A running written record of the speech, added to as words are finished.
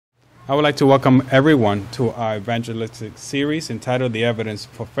I would like to welcome everyone to our evangelistic series entitled The Evidence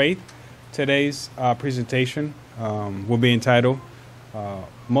for Faith. Today's presentation will be entitled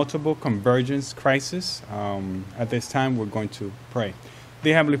Multiple Converging Crises. At this time, we're going to pray.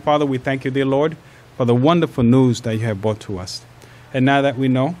 Dear Heavenly Father, we thank you, dear Lord, for the wonderful news that you have brought to us. And now that we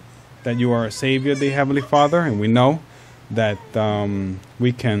know that you are a Savior, dear Heavenly Father, and we know that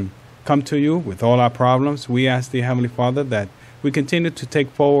we can come to you with all our problems, we ask, dear Heavenly Father, that we continue to take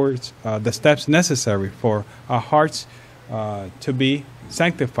forward the steps necessary for our hearts to be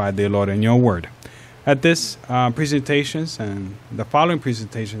sanctified, dear Lord, in your word. At this presentations and the following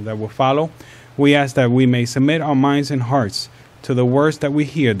presentations that will follow, we ask that we may submit our minds and hearts to the words that we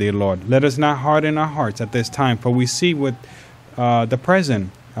hear, dear Lord. Let us not harden our hearts at this time, for we see what the present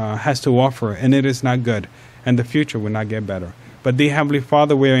has to offer, and it is not good, and the future will not get better. But, dear Heavenly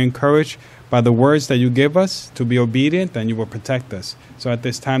Father, we are encouraged by the words that you give us to be obedient, and you will protect us. So at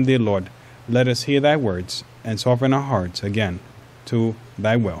this time, dear Lord, let us hear thy words and soften our hearts again to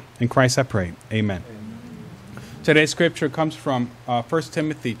thy will. In Christ I pray. Amen. Today's scripture comes from 1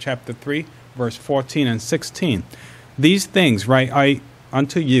 Timothy chapter 3, verse 14 and 16. These things write I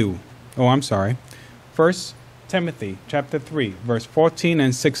unto you. 1 Timothy chapter 3, verse 14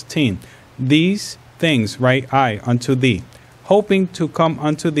 and 16. These things write I unto thee, hoping to come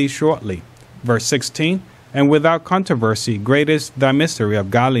unto thee shortly. Verse 16, and without controversy, great is thy mystery of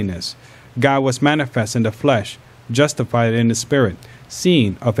godliness. God was manifest in the flesh, justified in the spirit,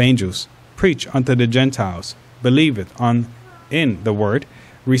 seen of angels, preached unto the Gentiles, believeth in the word,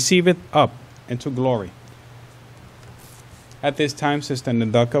 receiveth up into glory. At this time, Sister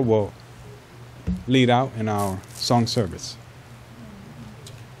Ndaka will lead out in our song service.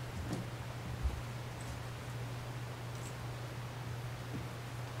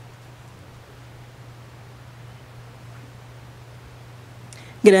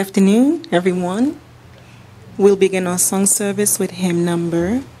 Good afternoon, everyone. We'll begin our song service with hymn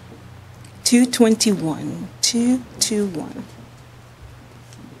number 221. 221.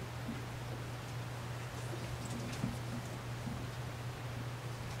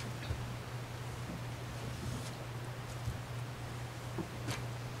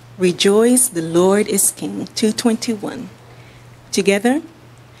 Rejoice, the Lord is King. 221. Together.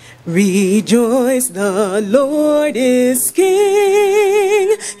 Rejoice, the Lord is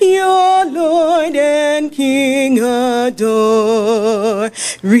King, your Lord and King adore.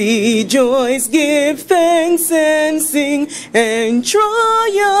 Rejoice, give thanks and sing, and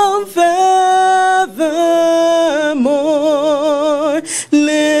triumph evermore.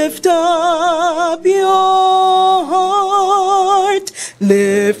 Lift up your heart,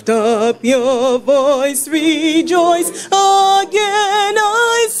 lift up your voice, rejoice again,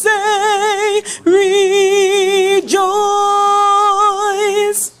 I say, rejoice.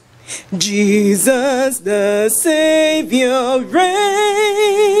 Jesus the Savior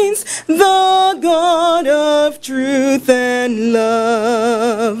reigns, the God of truth and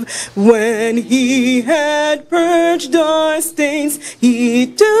love. When he had purged our stains, he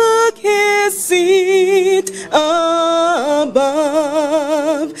took his seat above.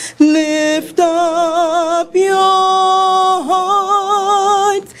 Lift up your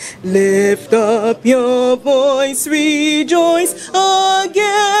heart, lift up your voice, rejoice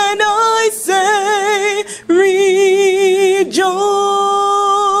again, I say, rejoice.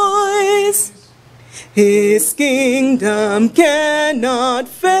 His kingdom cannot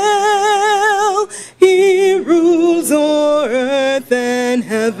fail, he rules o'er earth and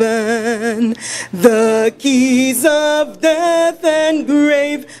heaven. The keys of death and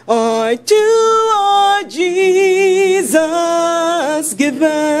grave are to our Jesus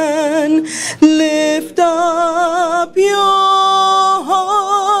given. Lift up your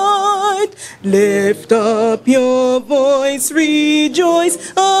heart, lift up your voice, rejoice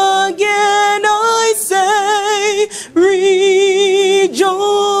again, I say, rejoice.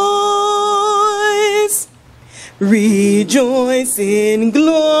 Rejoice in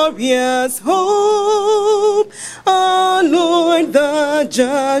glorious hope, our Lord the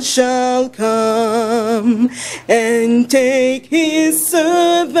just shall come, and take his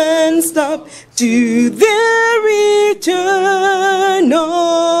servants up to their eternal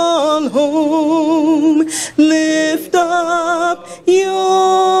home. Lift up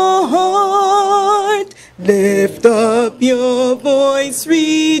your heart, lift up your voice,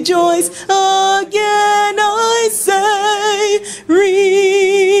 rejoice again, I say,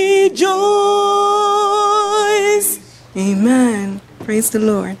 rejoice. Amen. Praise the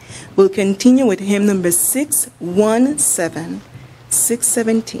Lord. We'll continue with hymn number 617.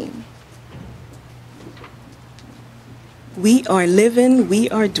 617. We are living, we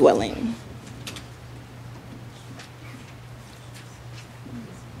are dwelling.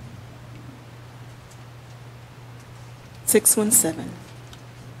 (617)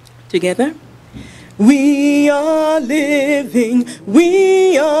 Together. We are living,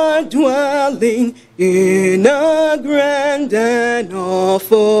 we are dwelling in a grand and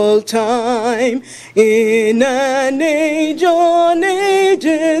awful time, in an age on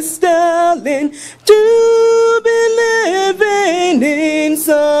ages telling, to be living in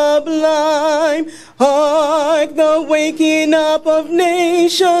sublime. Hark the waking up of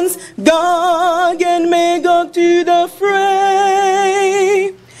nations, Gog and Magog to the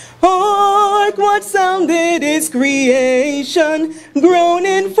fray. Hark what sounded is creation,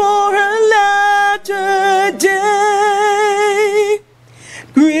 groaning for her latter day.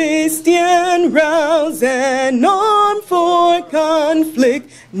 Christian, rouse and arm for conflict,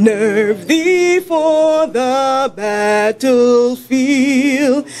 nerve thee for the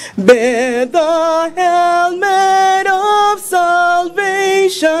battlefield. Bear the helmet of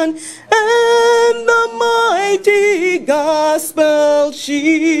salvation and the mighty gospel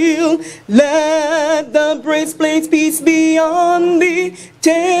shield. Let the breastplate's peace be on thee.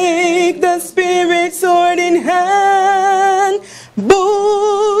 Take the Spirit sword in hand.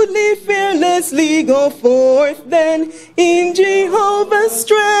 Boldly, fearlessly go forth then, in Jehovah's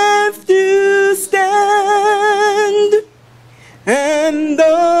strength to stand. And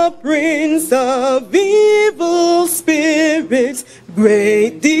the prince of evil spirits,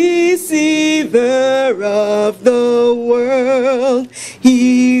 great deceiver of the world,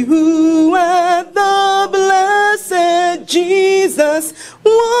 he who at the blessed Jesus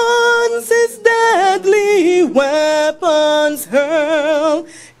once his deadly weapons hurl,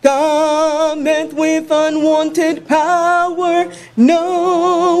 cometh with unwanted power,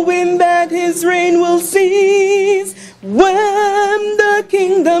 knowing that his reign will cease when the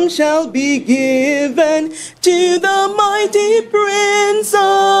kingdom shall be given to the mighty Prince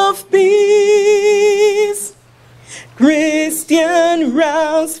of Peace. Christian,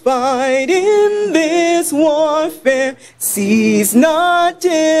 rouse, fight in this warfare, cease not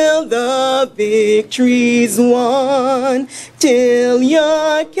till the victory's won, till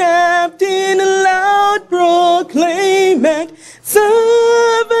your captain loud proclaimeth,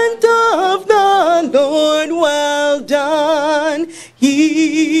 servant of the Lord, well done.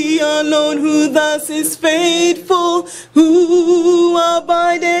 He alone who thus is faithful, who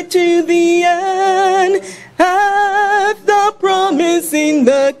abideth to the end, hath the promise in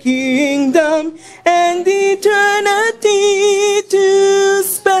the kingdom and eternity to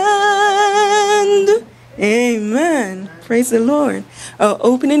spend. Amen. Praise the Lord. Our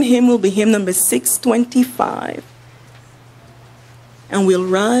opening hymn will be hymn number 625. And we'll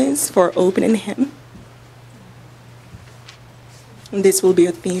rise for opening hymn. And this will be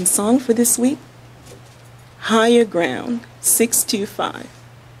a theme song for this week. Higher Ground, 625.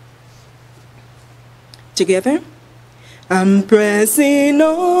 Together. I'm pressing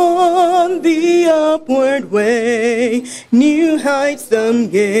on the upward way, new heights I'm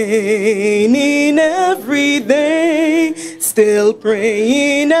gaining every day, still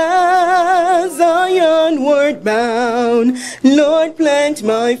praying as I onward bound. Lord, plant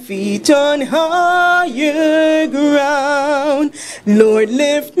my feet on higher ground. Lord,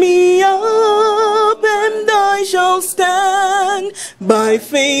 lift me up and I shall stand by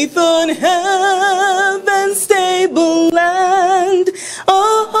faith on heaven's stable land,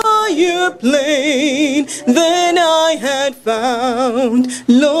 a higher plane than I had found.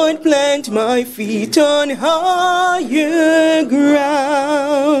 Lord, plant my feet on higher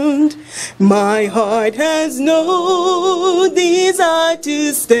ground. My heart has no desire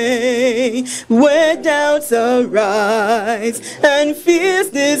to stay where doubts arise and fears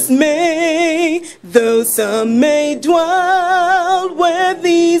dismay, though some may dwell where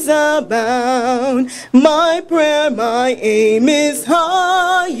these are bound. My prayer, my aim is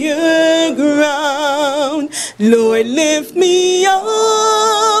higher ground. Lord, lift me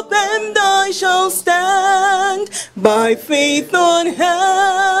up and I shall stand by faith on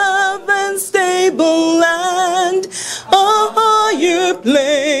heaven's stable land, a higher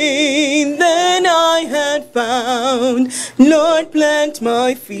plane than I had found. Lord, plant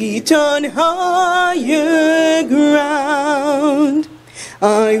my feet on higher ground.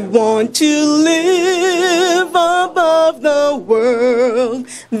 I want to live above the world,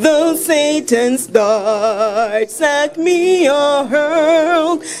 though Satan's darts at me are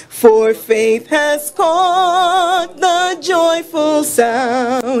hurled. For faith has caught the joyful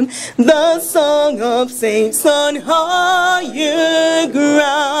sound, the song of saints on higher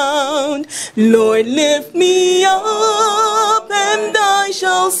ground. Lord, lift me up and I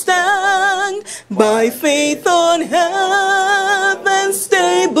shall stand by faith on heaven's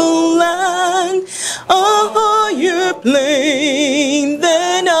stable land, a higher plane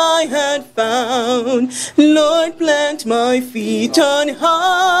than I had found. Lord, plant my feet on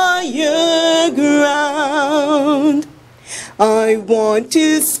higher ground. I want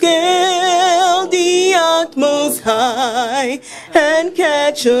to scale the utmost high and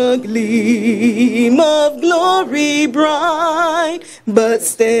catch a gleam of glory bright, but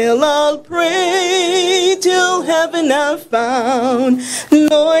still I'll pray till heaven I've found.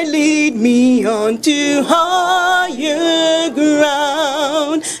 Lord, lead me on to higher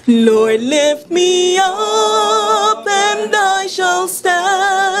ground. Lord, lift me up and I shall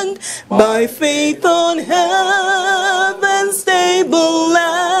stand by faith on heaven's stable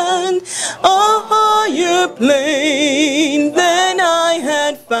land, a higher plane than I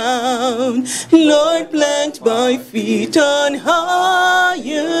had found. Lord, plant my feet on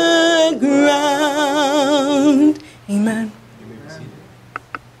higher ground. Amen.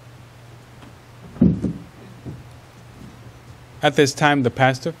 At this time, the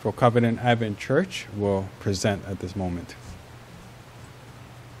pastor for Covenant Advent Church will present at this moment.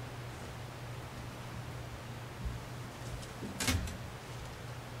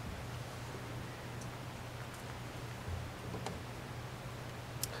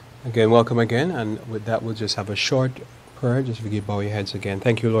 Again, welcome again, and with that we'll just have a short prayer. Just if you could bow your heads again.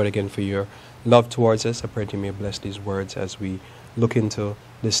 Thank you, Lord, again for your love towards us. I pray that you may bless these words as we look into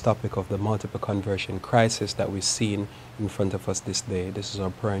this topic of the multiple conversion crisis that we've seen in front of us this day. This is our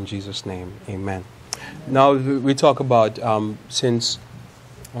prayer in Jesus' name. Amen. Now we talk about, since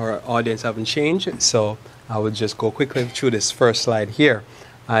our audience haven't changed, so I will just go quickly through this first slide here.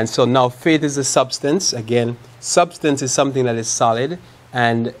 And so now faith is a substance. Again, substance is something that is solid,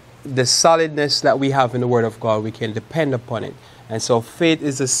 and the solidness that we have in the Word of God, we can depend upon it. And so faith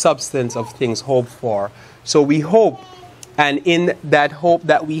is the substance of things hoped for. So we hope, and in that hope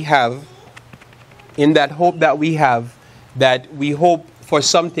that we have, that we hope for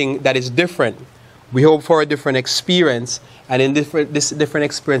something that is different. We hope for a different experience, and in this different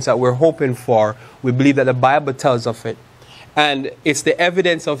experience that we're hoping for, we believe that the Bible tells of it. And it's the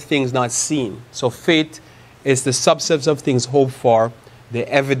evidence of things not seen. So faith is the substance of things hoped for, the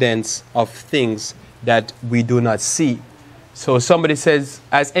evidence of things that we do not see. So somebody says,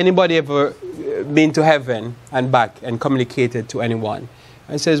 has anybody ever been to heaven and back and communicated to anyone?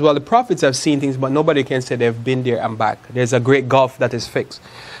 And says, well, the prophets have seen things, but nobody can say they've been there and back. There's a great gulf that is fixed.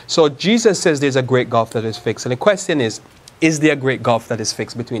 So Jesus says there's a great gulf that is fixed. And the question is there a great gulf that is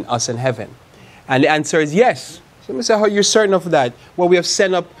fixed between us and heaven? And the answer is yes. Somebody say, how are you certain of that? Well, we have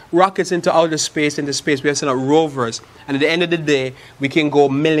sent up rockets into outer space, We have sent up rovers. And at the end of the day, we can go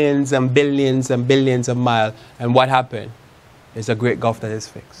millions and billions of miles. And what happened? There's a great gulf that is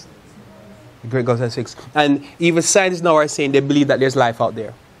fixed. A great gulf that is fixed. And even scientists now are saying they believe that there's life out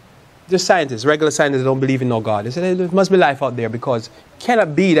there. Just scientists, regular scientists don't believe in no God. They say there must be life out there, because it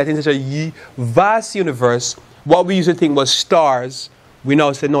cannot be that in such a vast universe, what we used to think was stars, we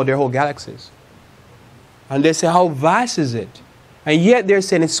now say, no, they're whole galaxies. And they say, how vast is it? And yet they're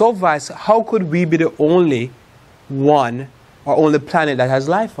saying it's so vast, how could we be the only one or only planet that has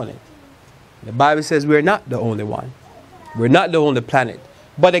life on it? The Bible says we're not the only one. We're not the only planet.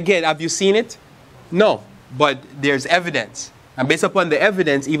 But again, have you seen it? No. But there's evidence. And based upon the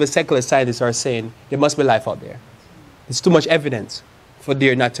evidence, even secular scientists are saying there must be life out there. There's too much evidence for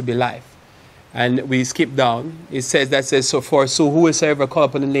there not to be life. And we skip down. It says, so whosoever call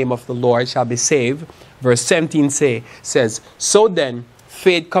upon the name of the Lord shall be saved. Verse 17 says, so then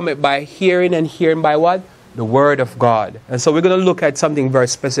faith cometh by hearing, and hearing by what? The word of God. And so we're going to look at something very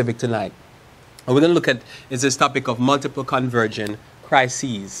specific tonight. And we're going to look at this topic of multiple converging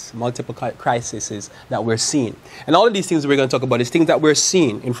crises, multiple crises that we're seeing. And all of these things we're going to talk about is things that we're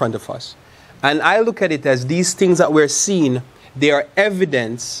seeing in front of us. And I look at it as these things that we're seeing, they are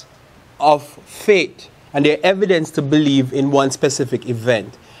evidence of faith, and they're evidence to believe in one specific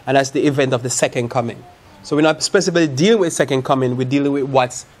event, and that's the event of the second coming. So we're not specifically dealing with second coming, we're dealing with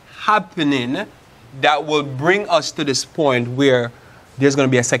what's happening that will bring us to this point where there's going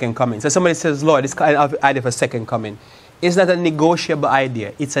to be a second coming. So somebody says, Lord, this kind of idea of a second coming, it's not a negotiable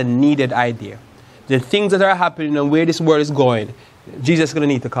idea, it's a needed idea. The things that are happening and where this world is going, Jesus is going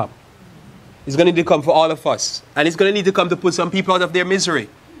to need to come. He's going to need to come for all of us. And he's going to need to come to put some people out of their misery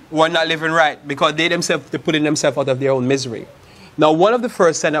who are not living right, because they're putting themselves out of their own misery. Now, one of the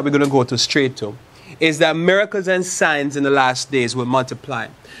first signs that we're going to go to straight to is that miracles and signs in the last days will multiply.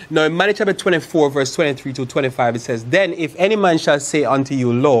 Now, in Matthew chapter 24, verse 23 to 25, it says, "Then if any man shall say unto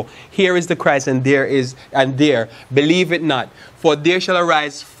you, Lo, here is the Christ, and there, believe it not. For there shall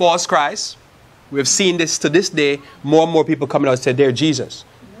arise false Christs." We've seen this to this day, more and more people coming out and say, they're Jesus.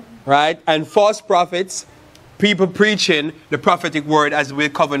 Right? And false prophets, people preaching the prophetic word, as we'll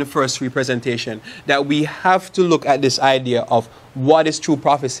cover in the first three presentation, that we have to look at this idea of what is true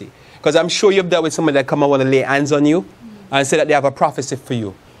prophecy. Because I'm sure you've dealt with somebody that come and want to lay hands on you and say that they have a prophecy for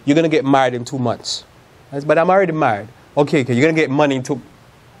you. You're going to get married in 2 months. But I'm already married. Okay, you're going to get money in 2.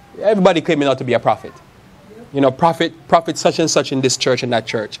 Everybody claiming not to be a prophet. You know, prophet such and such in this church and that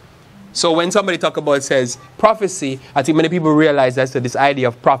church. So when somebody talk about, says prophecy, I think many people realize that this idea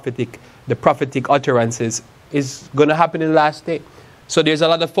of the prophetic utterances is going to happen in the last day. So there's a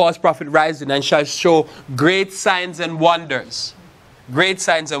lot of false prophet rising and shall show great signs and wonders. Great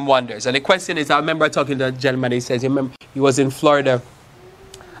signs and wonders. And the question is, I remember talking to a gentleman, he says, he was in Florida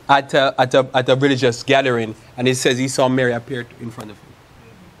at a religious gathering, and he says he saw Mary appear in front of him.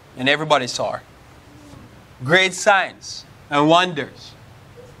 And everybody saw her. Great signs and wonders.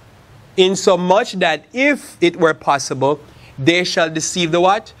 In so much that if it were possible, they shall deceive the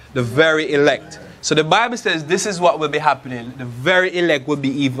what? The very elect. So the Bible says this is what will be happening. The very elect will be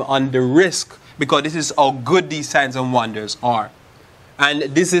even under risk, because this is how good these signs and wonders are. And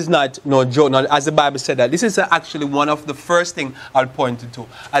this is not no joke. Now, as the Bible said that, this is actually one of the first things I'll point to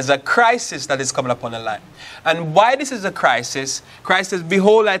as a crisis that is coming upon the land. And why this is a crisis? Christ says,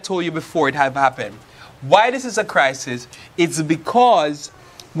 behold, I told you before it have happened. Why this is a crisis? It's because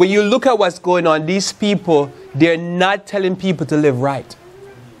when you look at what's going on, these people, they're not telling people to live right.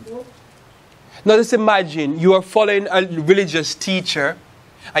 Now just imagine you are following a religious teacher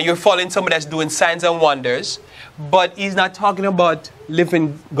and you're following somebody that's doing signs and wonders, but he's not talking about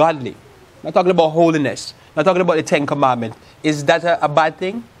living godly. Not talking about holiness. Not talking about the 10 Commandments. Is that a bad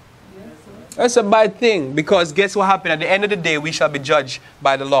thing? That's a bad thing, because guess what happened? At the end of the day, we shall be judged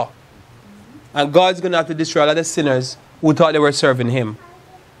by the law. And God's going to have to destroy a lot of sinners who thought they were serving him.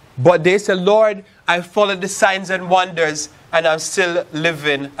 But they said, Lord, I followed the signs and wonders, and I'm still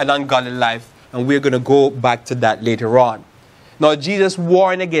living an ungodly life. And we're going to go back to that later on. Now, Jesus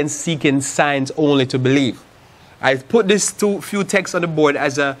warned against seeking signs only to believe. I put these few texts on the board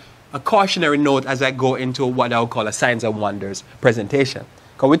as a cautionary note as I go into what I'll call a signs and wonders presentation.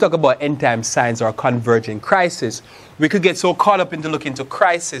 Because we talk about end time signs or converging crisis, we could get so caught up into looking into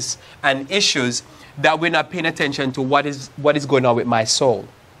crisis and issues that we're not paying attention to what is going on with my soul.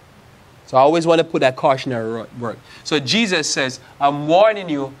 So I always want to put that cautionary word. So Jesus says, I'm warning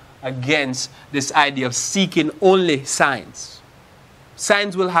you against this idea of seeking only signs.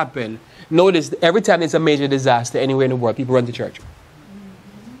 Signs will happen. Notice, every time there's a major disaster anywhere in the world, people run to church.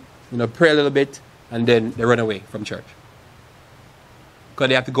 You know, pray a little bit, and then they run away from church. Because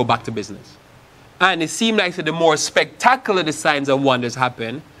they have to go back to business. And it seems like the more spectacular the signs and wonders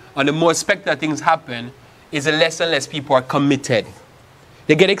happen, or the more spectacular things happen, is the less and less people are committed.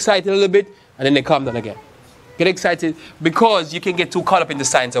 They get excited a little bit, and then they calm down again. Get excited because you can get too caught up in the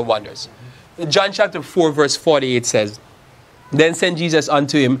signs and wonders. John chapter 4, verse 48 says, Then said Jesus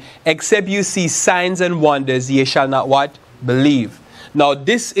unto him, Except you see signs and wonders, ye shall not what? Believe. Now,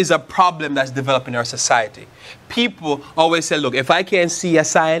 this is a problem that's developing in our society. People always say, look, if I can't see a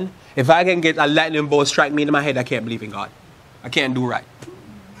sign, if I can get a lightning bolt strike me in my head, I can't believe in God. I can't do right.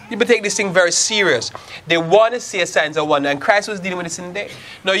 People take this thing very serious. They want to see a signs and wonder, and Christ was dealing with this in the day.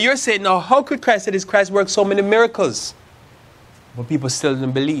 Now, you're saying, now, how could Christ say this? Christ worked so many miracles. But people still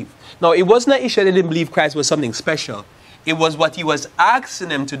didn't believe. Now, it wasn't an issue they didn't believe Christ was something special. It was what he was asking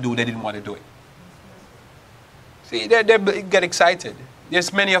them to do, they didn't want to do it. See, they get excited.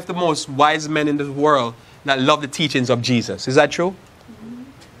 There's many of the most wise men in the world that love the teachings of Jesus. Is that true?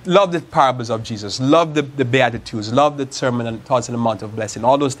 Love the parables of Jesus. Love the Beatitudes. Love the sermon and thoughts on the Mount of Blessing.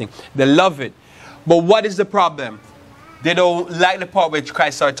 All those things. They love it. But what is the problem? They don't like the part where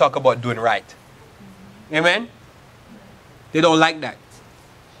Christ started talking about doing right. Amen? They don't like that.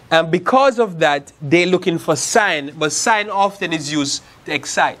 And because of that, they're looking for sign. But sign often is used to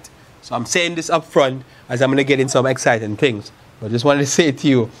excite. So I'm saying this up front as I'm going to get in some exciting things. But I just wanted to say to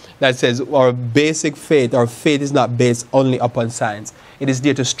you that says our basic faith, our faith is not based only upon signs. It is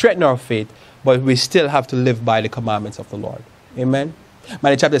there to strengthen our faith, but we still have to live by the commandments of the Lord. Amen?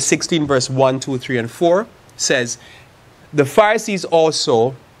 Matthew chapter 16, verse 1, 2, 3, and 4 says, The Pharisees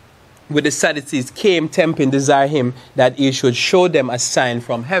also with the Sadducees came tempting, desire him that he should show them a sign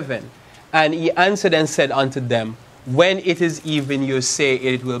from heaven. And he answered and said unto them, when it is even, you say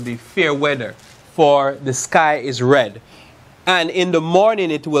it will be fair weather, for the sky is red. And in the morning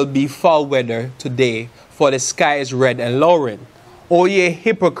it will be foul weather today, for the sky is red and lowering. O ye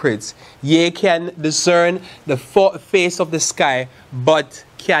hypocrites, ye can discern the face of the sky, but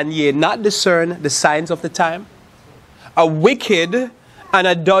can ye not discern the signs of the time? A wicked and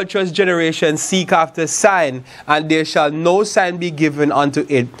adulterous generation seek after a sign, and there shall no sign be given unto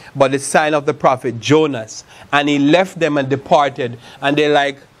it but the sign of the prophet Jonas. And he left them and departed. And they're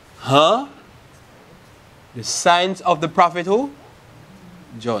like, huh? The signs of the prophet who?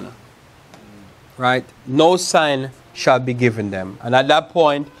 Jonah. Right? No sign shall be given them. And at that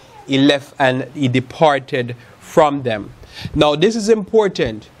point, he left and he departed from them. Now, this is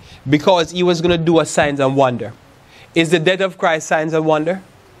important because he was going to do a signs and wonder. Is the death of Christ signs and wonder?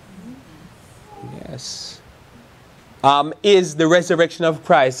 Yes. Is the resurrection of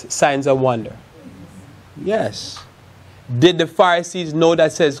Christ signs and wonder? Yes. Did the Pharisees know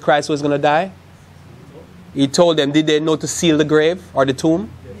that says Christ was going to die? He told them. Did they know to seal the grave or the tomb?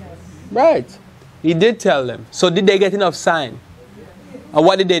 Yes. Right. He did tell them. So did they get enough sign? And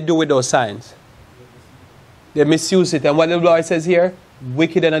what did they do with those signs? They misused it. And what the Lord says here?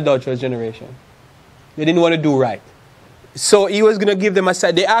 Wicked and adulterous generation. They didn't want to do right. So he was going to give them a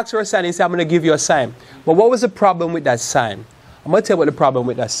sign. They asked for a sign. He said, I'm going to give you a sign. But what was the problem with that sign? I'm going to tell you what the problem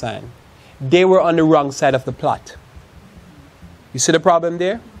with that sign. They were on the wrong side of the plot. You see the problem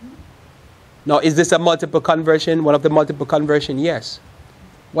there? Now, is this a multiple conversion? One of the multiple conversion? Yes.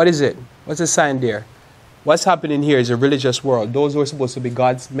 What is it? What's the sign there? What's happening here is a religious world. Those who are supposed to be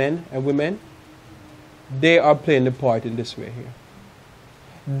God's men and women, they are playing the part in this way here.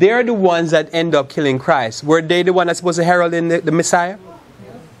 They're the ones that end up killing Christ. Were they the ones that's supposed to herald in the Messiah?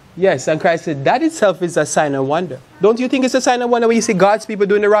 Yes, and Christ said that itself is a sign and wonder. Don't you think it's a sign and wonder when you see God's people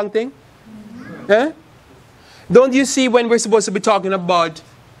doing the wrong thing? Eh? Don't you see when we're supposed to be talking about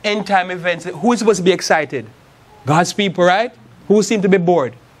end time events, who is supposed to be excited? God's people, right? Who seem to be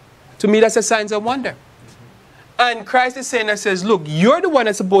bored? To me, that's a sign and wonder. And Christ is saying that says, look, you're the one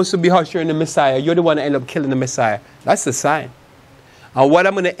that's supposed to be ushering the Messiah. You're the one that end up killing the Messiah. That's the sign. And what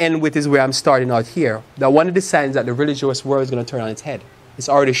I'm going to end with is where I'm starting out here. That one of the signs that the religious world is going to turn on its head. It's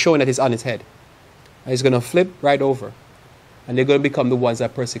already showing that it's on its head. And it's going to flip right over. And they're going to become the ones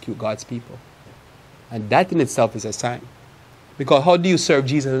that persecute God's people. And that in itself is a sign. Because how do you serve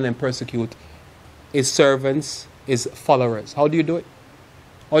Jesus and then persecute his servants, his followers? How do you do it?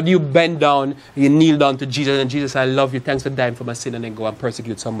 How do you bend down, you kneel down to Jesus, and Jesus, I love you, thanks for dying for my sin, and then go and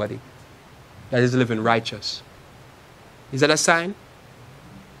persecute somebody that is living righteous? Is that a sign?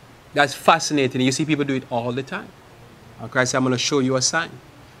 That's fascinating. You see people do it all the time. And Christ said, I'm going to show you a sign.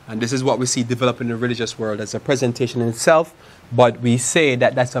 And this is what we see developing in the religious world as a presentation in itself. But we say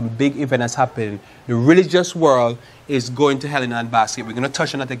that that's a big event that's happening. The religious world is going to hell in a handbasket. We're going to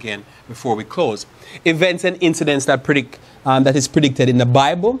touch on that again before we close. Events and incidents that that is predicted in the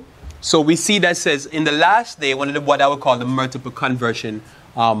Bible. So we see that says in the last day, one of the what I would call the multiple conversion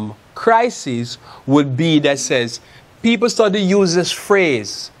crises would be that says people start to use this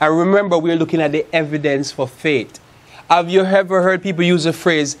phrase. I remember we were looking at the evidence for faith. Have you ever heard people use the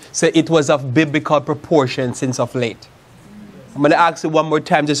phrase, say it was of biblical proportion since of late? I'm going to ask it one more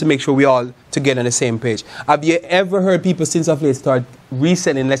time just to make sure we all together on the same page. Have you ever heard people since of late start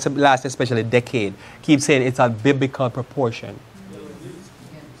recently, in the last especially decade, keep saying it's of biblical proportion?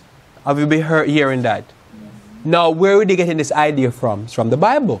 Have you been hearing that? Now, where are they getting this idea from? It's from the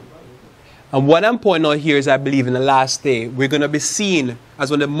Bible. And what I'm pointing out here is I believe in the last day, we're going to be seen as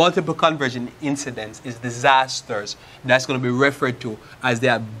one of the multiple conversion incidents is disasters. That's going to be referred to as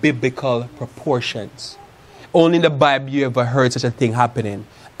their biblical proportions. Only in the Bible you ever heard such a thing happening.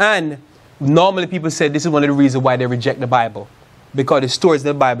 And normally people say this is one of the reasons why they reject the Bible. Because the stories in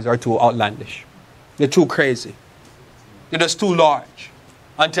the Bible are too outlandish. They're too crazy. They're just too large.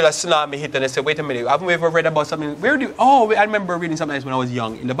 Until a tsunami hit and they say, wait a minute, haven't we ever read about something? I remember reading something else when I was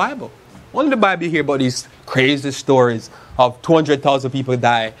young in the Bible. Only in the Bible you hear about these crazy stories of 200,000 people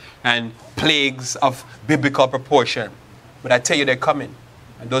die and plagues of biblical proportion. But I tell you they're coming.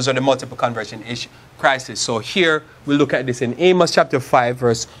 And those are the multiple conversion crises. So here we look at this in Amos chapter 5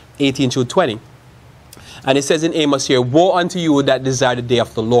 verse 18 to 20. And it says in Amos here, woe unto you that desire the day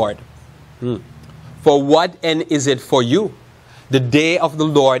of the Lord. For what end is it for you? The day of the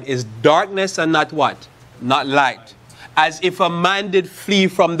Lord is darkness and not what? Not light. As if a man did flee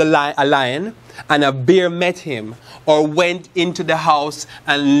from a lion, and a bear met him, or went into the house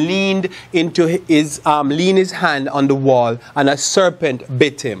and leaned his hand on the wall, and a serpent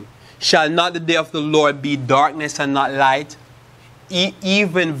bit him. Shall not the day of the Lord be darkness and not light,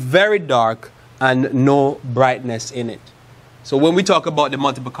 even very dark and no brightness in it? So when we talk about the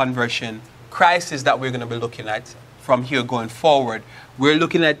multiple conversion crisis that we're going to be looking at from here going forward, we're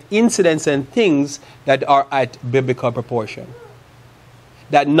looking at incidents and things that are at biblical proportion,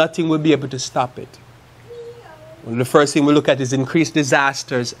 that nothing will be able to stop it. Well, the first thing we look at is increased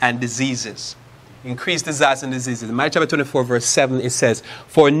disasters and diseases. Increased disasters and diseases. In Matthew chapter 24, verse 7, it says,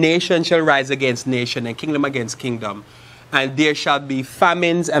 "For nation shall rise against nation, and kingdom against kingdom, and there shall be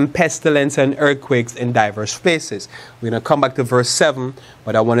famines and pestilence and earthquakes in diverse places." We're going to come back to verse 7,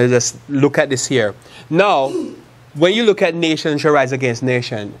 but I want to just look at this here. Now, when you look at nation shall rise against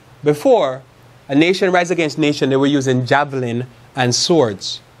nation, before a nation rise against nation, they were using javelin and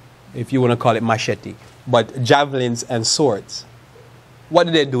swords, if you want to call it machete, but javelins and swords. What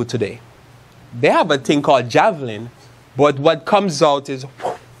do they do today? They have a thing called javelin, but what comes out is,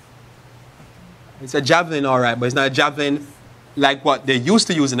 it's a javelin, all right, but it's not a javelin like what they used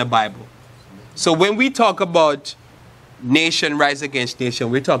to use in the Bible. So when we talk about nation rise against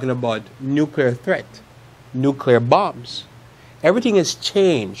nation, we're talking about nuclear threat, nuclear bombs. Everything has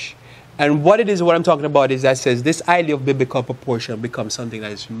changed. And what it is, what I'm talking about is that says this idea of biblical proportion becomes something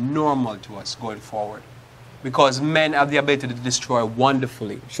that is normal to us going forward. Because men have the ability to destroy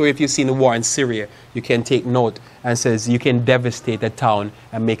wonderfully. So if you've seen the war in Syria, you can take note and says you can devastate a town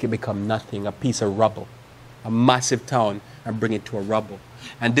and make it become nothing, a piece of rubble. A massive town and bring it to a rubble.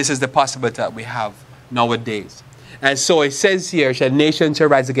 And this is the possibility that we have nowadays. And so it says here, shall nation shall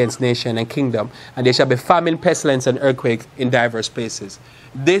rise against nation and kingdom, and there shall be famine, pestilence, and earthquake in diverse places.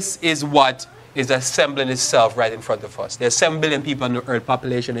 This is what is assembling itself right in front of us. There's 7 billion people on the earth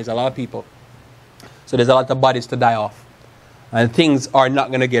population. There's a lot of people. So there's a lot of bodies to die off. And things are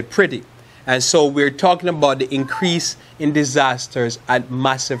not going to get pretty. And so we're talking about the increase in disasters at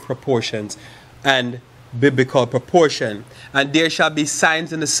massive proportions and biblical proportion. And there shall be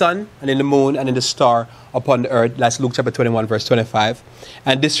signs in the sun and in the moon and in the star upon the earth. That's Luke chapter 21, verse 25.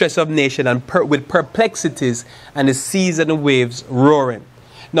 And distress of nation and with perplexities and the seas and the waves roaring.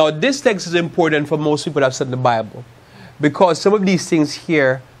 Now this text is important for most people that have studied the Bible, because some of these things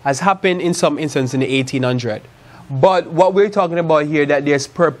here has happened in some instances in the 1800s. But what we're talking about here, that there's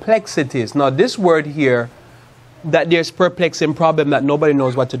perplexities. Now this word here, that there's perplexing problem that nobody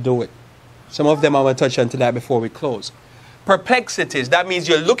knows what to do with. Some of them I want to touch on tonight before we close. Perplexities, that means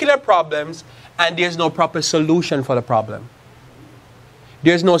you're looking at problems and there's no proper solution for the problem.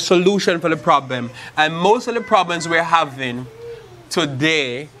 There's no solution for the problem. And most of the problems we're having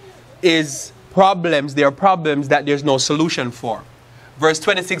today is problems. There are problems that there's no solution for. Verse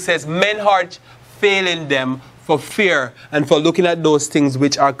 26 says, men heart failing them for fear and for looking at those things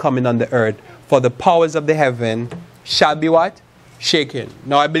which are coming on the earth. For the powers of the heaven shall be what? Shaken.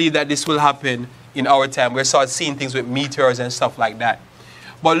 Now I believe that this will happen in our time. We'll start seeing things with meteors and stuff like that.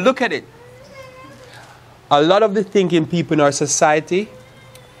 But look at it. A lot of the thinking people in our society,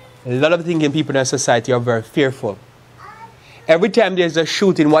 are very fearful. Every time there's a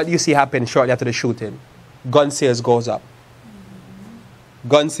shooting, what do you see happen shortly after the shooting? Gun sales goes up.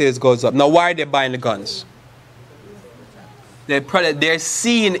 Gun sales goes up. Now, why are they buying the guns? They're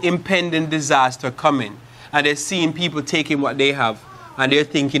seeing impending disaster coming. And they're seeing people taking what they have. And they're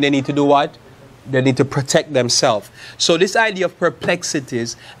thinking they need to do what? They need to protect themselves. So this idea of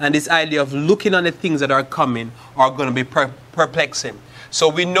perplexities and this idea of looking on the things that are coming are going to be perplexing. So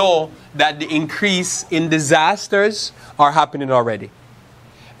we know that the increase in disasters are happening already.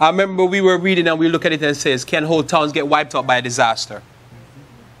 I remember we were reading and we look at it and it says, can whole towns get wiped out by a disaster?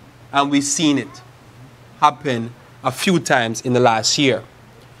 And we've seen it happen a few times in the last year.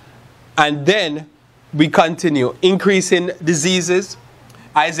 And then we continue. Increasing diseases.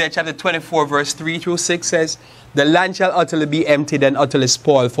 Isaiah chapter 24 verse 3 through 6 says, the land shall utterly be emptied and utterly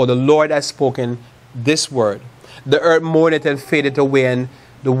spoiled, for the Lord has spoken this word. The earth mourneth and fadeth away, and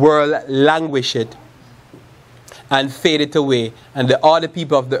the world languisheth and fadeth away, and all the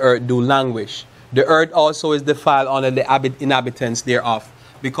people of the earth do languish. The earth also is defiled under the inhabitants thereof,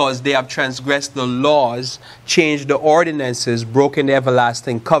 because they have transgressed the laws, changed the ordinances, broken the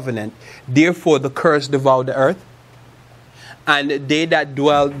everlasting covenant. Therefore the curse devoured the earth, and they that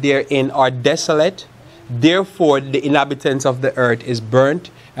dwell therein are desolate. Therefore the inhabitants of the earth is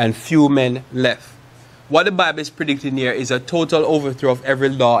burnt, and few men left. What the Bible is predicting here is a total overthrow of every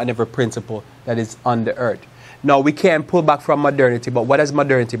law and every principle that is on the earth. Now, we can't pull back from modernity, but what has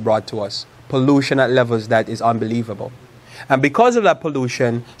modernity brought to us? Pollution at levels that is unbelievable. And because of that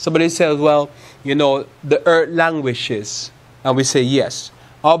pollution, somebody says, well, you know, the earth languishes. And we say, yes.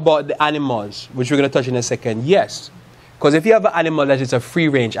 How about the animals, which we're going to touch in a second? Yes. Because if you have an animal that is a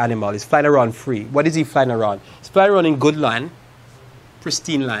free-range animal, it's flying around free. What is he flying around? It's flying around in good land,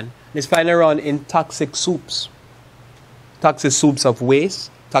 pristine land. It's flying around in toxic soups. Toxic soups of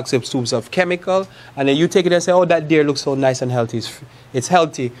waste, toxic soups of chemical. And then you take it and say, oh, that deer looks so nice and healthy. It's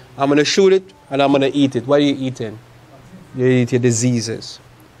healthy. I'm going to shoot it and I'm going to eat it. What are you eating? You eat your diseases.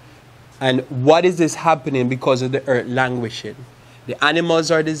 And what is this happening because of the earth languishing? The animals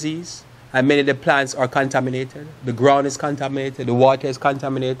are diseased, and many of the plants are contaminated. The ground is contaminated. The water is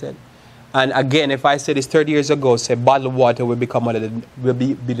contaminated. And again, if I said this 30 years ago, say bottled water will become will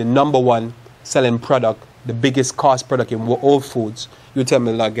be the number one selling product, the biggest cost product in all foods, you tell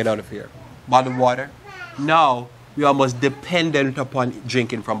me, Lord, get out of here. Bottled water. Now, we are almost dependent upon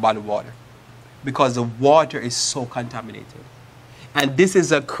drinking from bottled water because the water is so contaminated. And this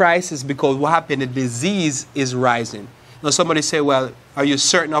is a crisis because what happened, the disease is rising. Now somebody say, well, are you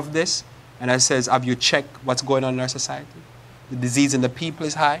certain of this? And I says, have you checked what's going on in our society? The disease in the people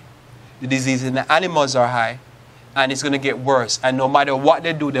is high. The disease in the animals are high. And it's going to get worse. And no matter what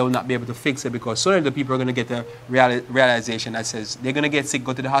they do, they will not be able to fix it because sooner the people are going to get the realization that says they're going to get sick,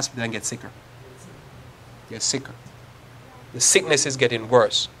 go to the hospital and get sicker. Get sicker. The sickness is getting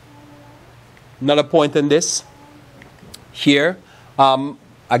worse. Another point in this here.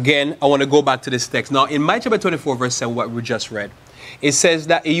 Again, I want to go back to this text. Now, in Matthew chapter 24, verse 7, what we just read, it says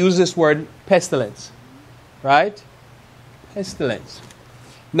that it uses this word pestilence, right? Pestilence.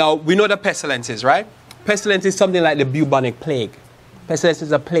 Now, we know what pestilence is, right? Pestilence is something like the bubonic plague. Pestilence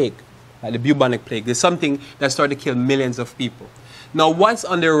is a plague, like the bubonic plague. It's something that started to kill millions of people. Now, what's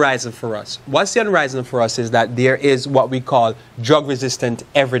on the horizon for us? What's the horizon for us is that there is what we call drug-resistant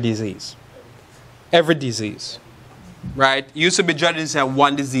every disease. Every disease. Right? It used to be drug resistant,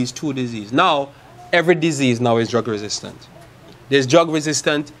 one disease, two disease. Now, every disease now is drug resistant. There's drug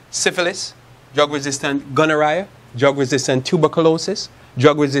resistant syphilis, drug resistant gonorrhea, drug resistant tuberculosis,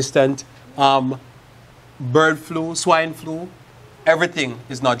 drug resistant bird flu, swine flu. Everything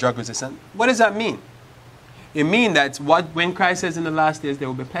is now drug resistant. What does that mean? It means that when Christ says in the last days there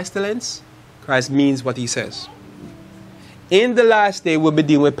will be pestilence, Christ means what he says. In the last day, we'll be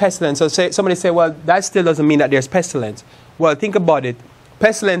dealing with pestilence. So somebody say, well, that still doesn't mean that there's pestilence. Well, think about it.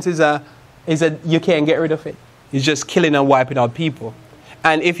 Pestilence is you can't get rid of it. It's just killing and wiping out people.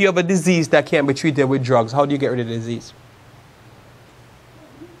 And if you have a disease that can't be treated with drugs, how do you get rid of the disease?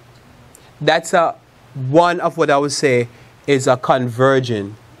 That's one of what I would say is a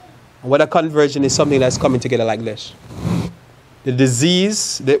conversion. And what a conversion is something that's coming together like this. The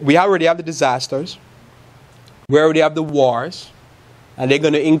disease, we already have the disasters. We already have the wars, and they're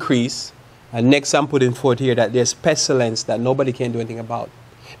going to increase. And next I'm putting forth here that there's pestilence that nobody can do anything about.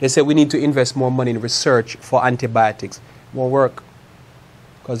 They say we need to invest more money in research for antibiotics. Won't work,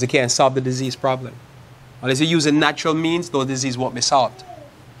 because they can't solve the disease problem. Unless you use natural means, those diseases won't be solved.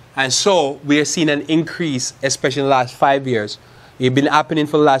 And so we are seeing an increase, especially in the last 5 years. It's been happening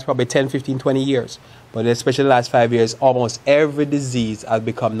for the last probably 10, 15, 20 years. But especially in the last 5 years, almost every disease has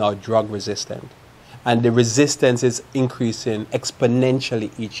become now drug resistant. And the resistance is increasing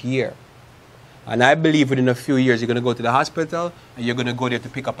exponentially each year. And I believe within a few years, you're going to go to the hospital and you're going to go there to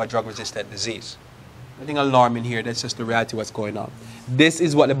pick up a drug-resistant disease. Nothing alarming here. That's just the reality of what's going on. This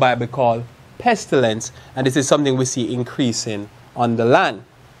is what the Bible calls pestilence. And this is something we see increasing on the land.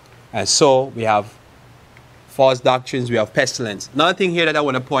 And so we have false doctrines. We have pestilence. Another thing here that I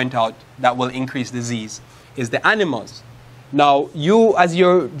want to point out that will increase disease is the animals. Now, you, as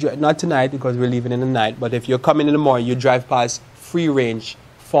you're, not tonight because we're leaving in the night, but if you're coming in the morning, you drive past free-range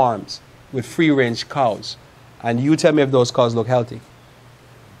farms with free-range cows. And you tell me if those cows look healthy.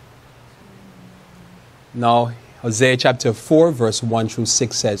 Now, Hosea chapter 4, verse 1 through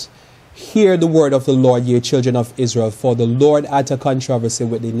 6 says, Hear the word of the Lord, ye children of Israel, for the Lord hath a controversy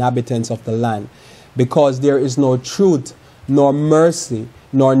with the inhabitants of the land, because there is no truth, nor mercy,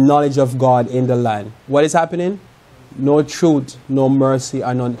 nor knowledge of God in the land. What is happening? No truth, no mercy,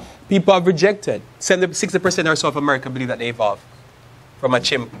 and none. People have rejected. 60% or so of America believe that they evolved from a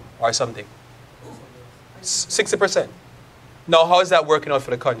chimp or something. 60%. Now, how is that working out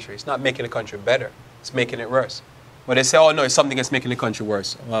for the country? It's not making the country better. It's making it worse. But they say, oh no, it's something that's making the country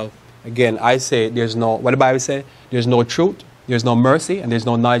worse. Well, again, I say there's no, what the Bible says, there's no truth, there's no mercy, and there's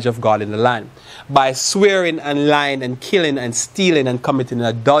no knowledge of God in the land. By swearing and lying and killing and stealing and committing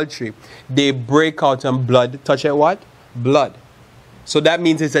adultery, they break out in blood. Touch it what? Blood. So that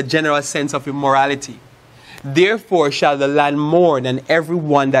means it's a general sense of immorality. Therefore shall the land mourn, and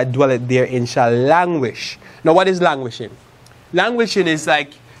everyone that dwelleth therein shall languish. Now what is languishing? Languishing is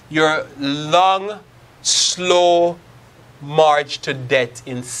like your long, slow march to death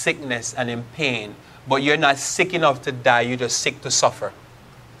in sickness and in pain but you're not sick enough to die. You're just sick to suffer.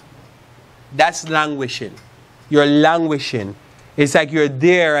 That's languishing. You're languishing. It's like you're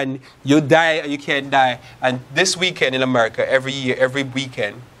there and you die and you can't die. And this weekend in America, every year, every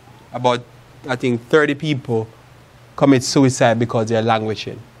weekend, about, I think, 30 people commit suicide because they're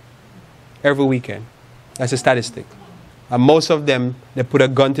languishing. Every weekend. That's a statistic. And most of them, they put a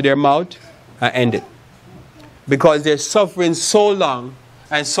gun to their mouth and end it. Because they're suffering so long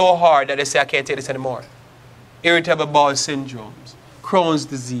and so hard that they say, I can't take this anymore. Irritable bowel syndromes, Crohn's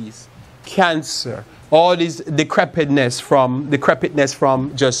disease, cancer, all these decrepitness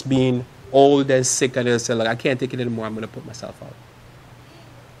from just being old and sick, and they say, like, I can't take it anymore, I'm going to put myself out.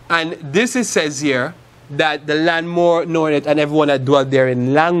 And this it says here that the land more knowing it and everyone that dwelt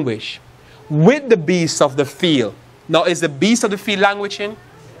therein languish with the beasts of the field. Now, is the beast of the field languishing?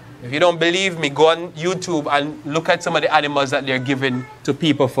 If you don't believe me, go on YouTube and look at some of the animals that they're giving to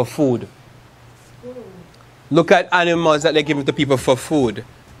people for food. Look at animals that they're giving to people for food.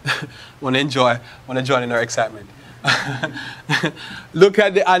 want to join in our excitement. Look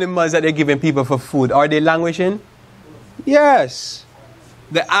at the animals that they're giving people for food. Are they languishing? Yes.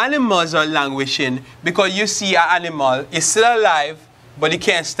 The animals are languishing because you see an animal is still alive, but he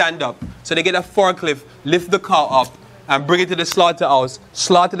can't stand up. So they get a forklift, lift the cow up, and bring it to the slaughterhouse,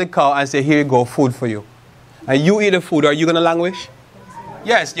 slaughter the cow, and say, here you go, food for you. And you eat the food, are you going to languish?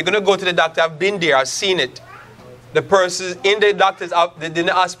 Yes, you're going to go to the doctor. I've been there, I've seen it. The person in the doctor's in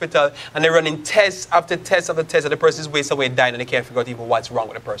the hospital, and they're running tests after tests after tests, and the person's wasting away dying, and they can't figure out even what's wrong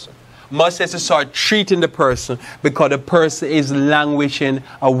with the person. Must have to start treating the person because the person is languishing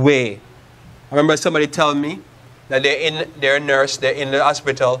away. I remember somebody telling me that they're a nurse, they're in the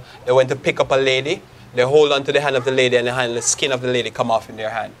hospital, they went to pick up a lady, they hold on to the hand of the lady, and the skin of the lady come off in their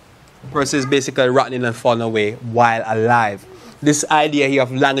hand. The person is basically rotting and falling away while alive. This idea here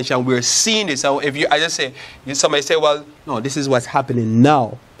of language, and we're seeing this. So if I just say, somebody say, well, no, this is what's happening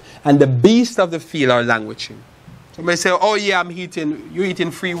now. And the beasts of the field are languishing. Somebody say, oh yeah, I'm eating, you're eating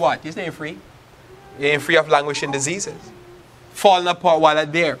free what? You ain't free. You ain't free of languishing diseases. Falling apart while they're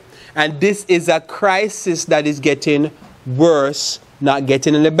there. And this is a crisis that is getting worse, not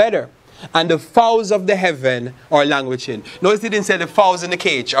getting any better. And the fowls of the heaven are languishing. Notice it didn't say the fowls in the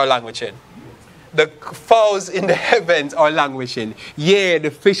cage are languishing. The fowls in the heavens are languishing. Yea,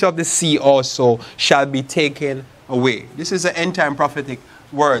 the fish of the sea also shall be taken away. This is an end time prophetic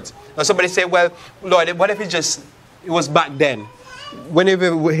words. Now somebody say, well, Lord, what if it was back then?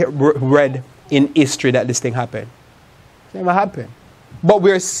 Whenever we read in history that this thing happened. It never happened. But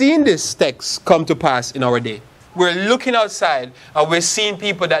we're seeing this text come to pass in our day. We're looking outside and we're seeing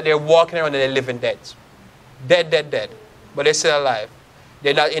people that they're walking around and they're living dead. Dead. But they're still alive.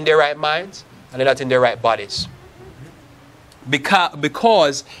 They're not in their right minds. And they're not in their right bodies.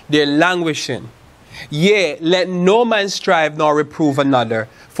 Because they're languishing. Yea, let no man strive nor reprove another,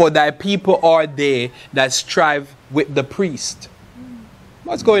 for thy people are they that strive with the priest.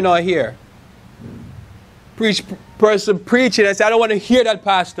 What's going on here? Person preaching and say, I don't want to hear that,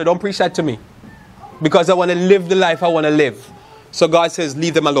 pastor. Don't preach that to me. Because I want to live the life I want to live. So God says,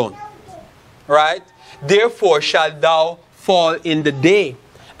 leave them alone. Right? Therefore shalt thou fall in the day.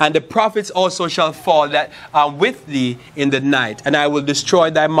 And the prophets also shall fall that are with thee in the night, and I will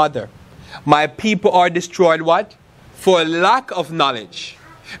destroy thy mother. My people are destroyed, what? For lack of knowledge,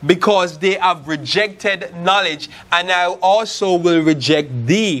 because they have rejected knowledge, and I also will reject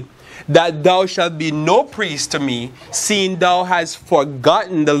thee, that thou shalt be no priest to me, seeing thou hast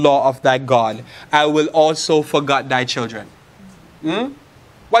forgotten the law of thy God. I will also forget thy children.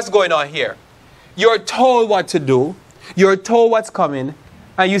 What's going on here? You're told what to do. You're told what's coming.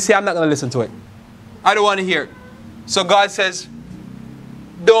 And you say, I'm not going to listen to it. I don't want to hear it. So God says,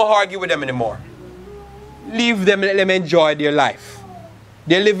 don't argue with them anymore. Leave them and let them enjoy their life.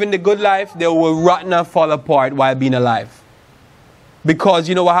 They're living the good life. They will rot and fall apart while being alive. Because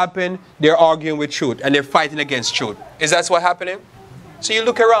you know what happened? They're arguing with truth and they're fighting against truth. Is that what's happening? So you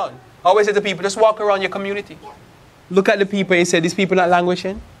look around. I always say to people, just walk around your community. Look at the people and say, these people not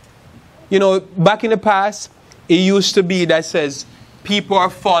languishing? You know, back in the past, it used to be that says, people are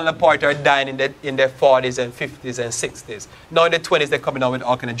falling apart or dying in their 40s and 50s and 60s. Now in their 20s, they're coming out with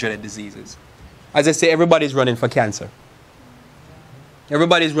all kinds of dreaded diseases. As I say, everybody's running for cancer.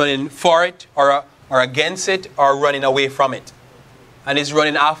 Everybody's running for it or against it or running away from it. And it's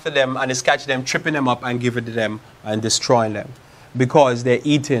running after them and it's catching them, tripping them up and giving it to them and destroying them. Because they're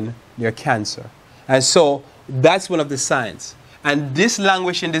eating their cancer. And so that's one of the signs. And this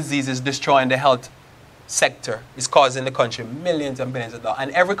languishing disease is destroying the health sector. Is causing the country millions and billions of dollars.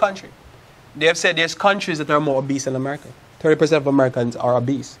 And every country. They have said there's countries that are more obese than America. 30% of Americans are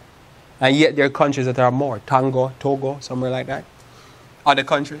obese. And yet there are countries that are more. Togo, somewhere like that. Other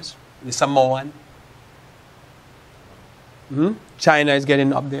countries, the Samoan. China is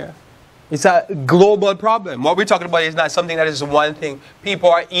getting up there. It's a global problem. What we're talking about is not something that is one thing. People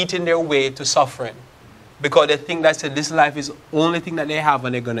are eating their way to suffering because they think that this life is the only thing that they have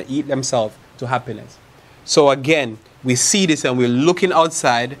and they're going to eat themselves to happiness. So again, we see this and we're looking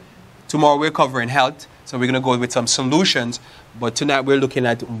outside. Tomorrow we're covering health, so we're going to go with some solutions. But tonight we're looking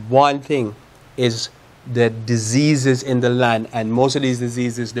at one thing, is the diseases in the land. And most of these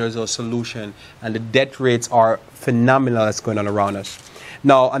diseases, there's a solution. And the death rates are phenomenal that's going on around us.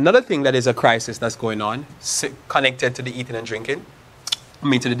 Now, another thing that is a crisis that's going on, connected to the eating and drinking,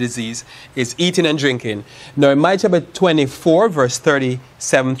 to the disease, is eating and drinking. Now, in Matthew chapter 24, verse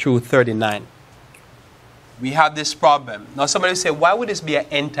 37 through 39, we have this problem. Now, somebody will say, why would this be an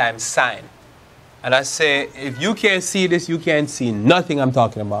end-time sign? And I say, if you can't see this, you can't see nothing I'm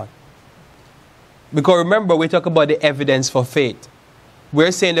talking about. Because remember, we talk about the evidence for faith.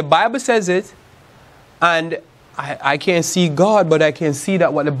 We're saying the Bible says it, and I can't see God, but I can see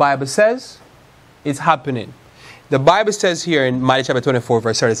that what the Bible says is happening. The Bible says here in Matthew chapter 24,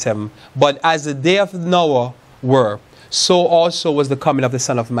 verse 37, but as the day of Noah were, so also was the coming of the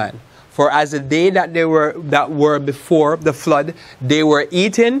Son of Man. For as the day that were before the flood, they were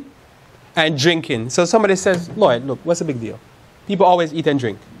eating and drinking. So somebody says, Lloyd, look, what's the big deal? People always eat and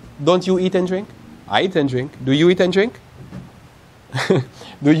drink. Don't you eat and drink? I eat and drink. Do you eat and drink?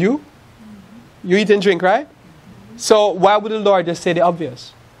 Do you? You eat and drink, right? So why would the Lord just say the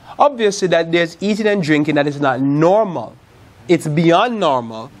obvious? Obviously that there's eating and drinking that is not normal. It's beyond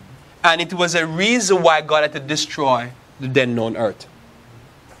normal. And it was a reason why God had to destroy the then known earth.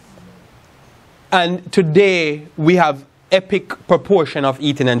 And today we have epic proportion of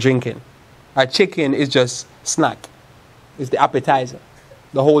eating and drinking. Our chicken is just snack. It's the appetizer.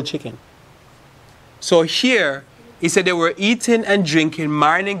 The whole chicken. So here, he said they were eating and drinking,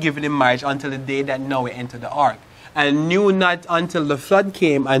 marrying and giving in marriage until the day that Noah entered the ark, and knew not until the flood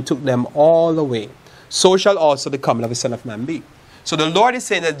came and took them all away. So shall also the coming of the Son of Man be. So the Lord is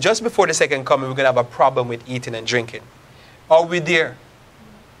saying that just before the second coming, we're going to have a problem with eating and drinking. Are we there?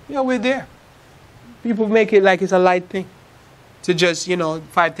 Yeah, we're there. People make it like it's a light thing. To just,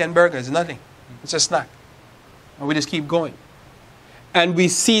 5-10 burgers, nothing. It's a snack. And we just keep going. And we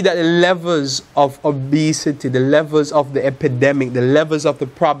see that the levels of obesity, the levels of the epidemic, the levels of the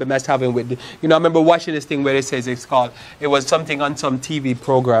problem that's having with I remember watching this thing where it says it was something on some TV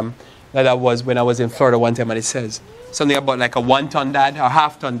program that I was when I was in Florida one time, and it says something about like a 1 ton dad or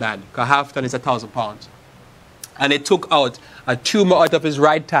half-ton dad. Because half-ton is 1,000 pounds. And it took out a tumor out of his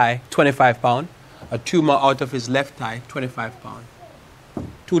right thigh, 25 pounds. A tumor out of his left thigh, 25 pounds.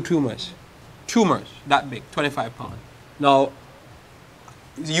 2 tumors. Tumors that big, 25 pounds. Now,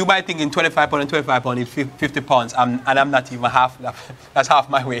 you might think in 25 pounds and 25 pounds, 50 pounds, and I'm not even half, that's half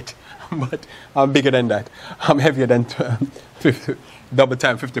my weight. But I'm bigger than that. I'm heavier than 50, double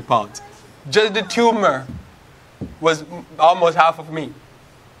time 50 pounds. Just the tumor was almost half of me.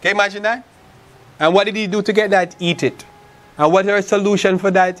 Can you imagine that? And what did he do to get that? Eat it. And what our solution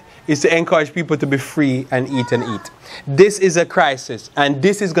for that is to encourage people to be free and eat and eat. This is a crisis, and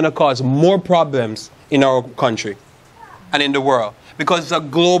this is going to cause more problems in our country and in the world. Because it's a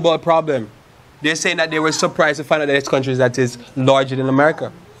global problem. They're saying that they were surprised to find out that there's countries that is larger than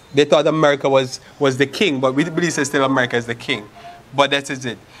America. They thought America was the king, but we believe still America is the king. But that is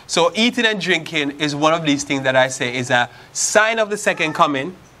it. So eating and drinking is one of these things that I say is a sign of the second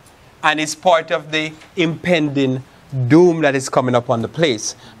coming, and it's part of the impending doom that is coming upon the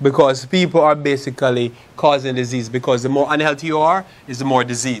place. Because people are basically causing disease. Because the more unhealthy you are, is the more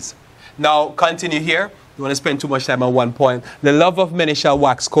disease. Now, continue here. You want to spend too much time on one point. The love of many shall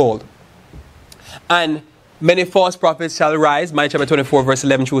wax cold. And many false prophets shall arise. Matthew chapter 24, verse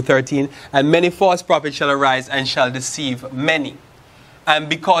 11 through 13. And many false prophets shall arise and shall deceive many. And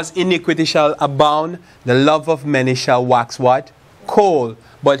because iniquity shall abound, the love of many shall wax what? Cold.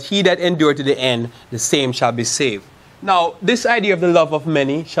 But he that endure to the end, the same shall be saved. Now, this idea of the love of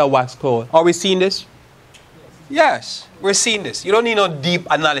many shall wax cold. Are we seeing this? Yes, we're seeing this. You don't need no deep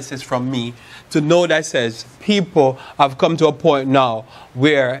analysis from me to know that says people have come to a point now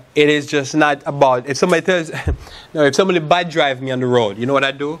where it is just not about, if somebody tells, no, if somebody bad drive me on the road, you know what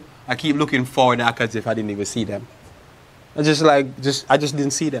I do? I keep looking forward back as if I didn't even see them. I just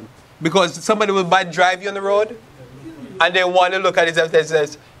didn't see them. Because somebody will bad drive you on the road and they want to look at it and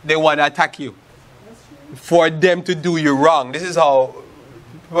says they want to attack you for them to do you wrong. This is how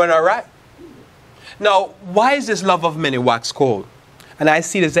we're not right. Now, why is this love of many wax cold? And I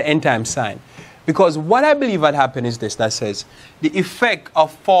see it as an end time sign. Because what I believe had happened is this, that says, the effect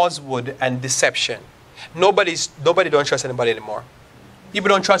of falsehood and deception. Nobody don't trust anybody anymore. People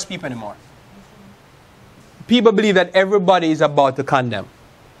don't trust people anymore. People believe that everybody is about to condemn.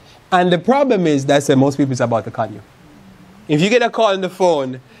 And the problem is that most people is about to con you. If you get a call on the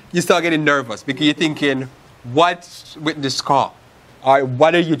phone, you start getting nervous because you're thinking, what's with this call? Or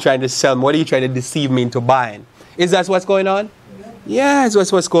what are you trying to sell me? What are you trying to deceive me into buying? Is that what's going on? Yes,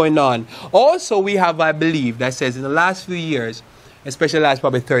 that's what's going on. Also, we have, I believe, that says in the last few years, especially the last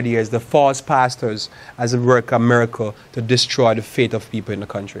probably 30 years, the false pastors has worked a miracle to destroy the faith of people in the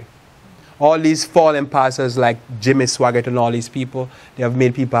country. All these fallen pastors like Jimmy Swaggart and all these people, they have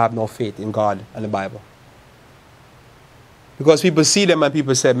made people have no faith in God and the Bible. Because people see them and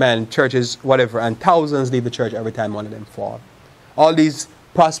people say, man, churches, whatever, and thousands leave the church every time one of them fall. All these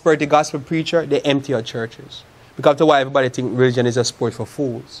prosperity gospel preachers, they empty out churches. Because after a while, everybody thinks religion is a sport for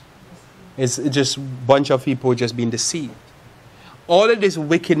fools. It's just a bunch of people just being deceived. All of this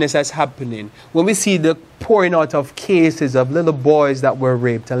wickedness that's happening, when we see the pouring out of cases of little boys that were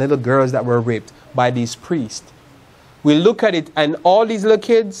raped and little girls that were raped by these priests, we look at it and all these little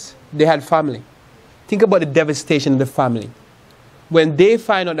kids, they had family. Think about the devastation of the family. When they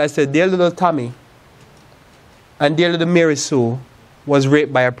find out that said their little Tommy and their little Mary Sue was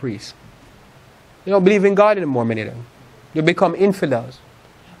raped by a priest. They don't believe in God anymore, many of them. They become infidels.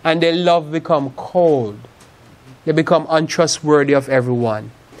 And their love become cold. They become untrustworthy of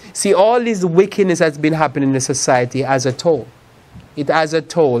everyone. See, all this wickedness that's been happening in the society has a toll. It has a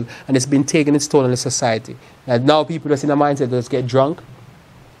toll, and it's been taking its toll on the society. And now people just in a mindset, just get drunk,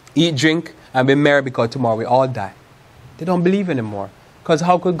 eat, drink, and be merry because tomorrow we all die. They don't believe anymore. Because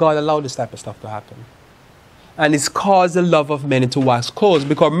how could God allow this type of stuff to happen? And it's caused the love of many to wax cold.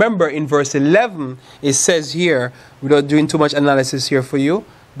 Because remember, in verse 11, it says here, without doing too much analysis here for you,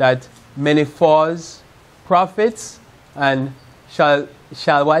 that many false prophets and shall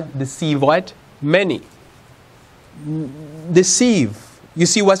what? Deceive what? Many. Deceive. You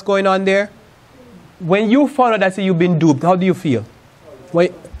see what's going on there? When you found out that you've been duped, how do you feel?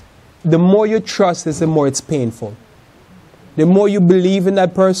 The more you trust is the more it's painful. The more you believe in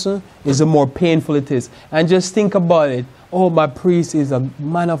that person is the more painful it is. And just think about it. Oh, my priest is a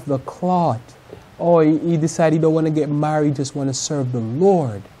man of the cloth. Oh, he decided he don't want to get married, just want to serve the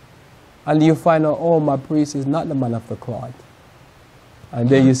Lord. And you find out, oh, my priest is not the man of the cloth. And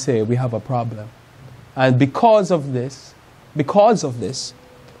then you say, we have a problem. And because of this,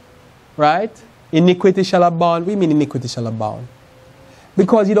 right? Iniquity shall abound. We mean iniquity shall abound.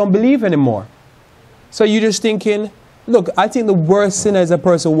 Because you don't believe anymore. So you're just thinking, look, I think the worst sinner is a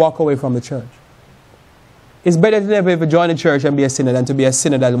person who walk away from the church. It's better to never ever join the church and be a sinner than to be a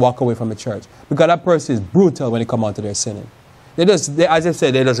sinner that walk away from the church. Because that person is brutal when it comes out to their sinning. As I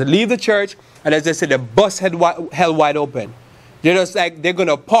said, they just leave the church, and as I said, they bust hell wide open. They're just like, they're going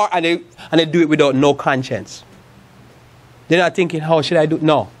to part, and they do it without no conscience. They're not thinking, how should I do it?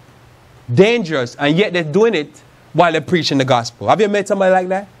 No. Dangerous, and yet they're doing it while they're preaching the gospel. Have you met somebody like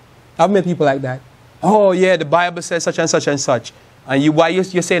that? I've met people like that. Oh, yeah, the Bible says such and such and such. And why you're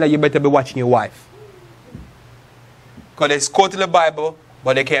saying that you better be watching your wife? Because they quote the Bible,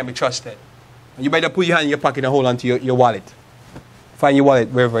 but they can't be trusted. And you better put your hand in your pocket and hold on to your wallet. Find your wallet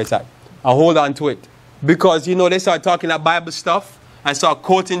wherever it's at. And hold on to it. Because, they start talking that Bible stuff and start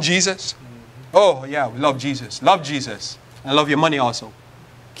quoting Jesus. Oh, yeah, we love Jesus. Love Jesus. And love your money also.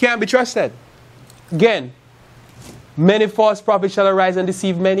 Can't be trusted. Again, many false prophets shall arise and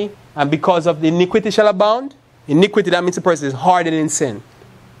deceive many. And because of the iniquity shall abound. Iniquity, that means the person is hardened in sin.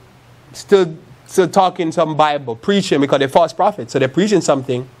 Still talking some Bible, preaching because they're false prophets. So they're preaching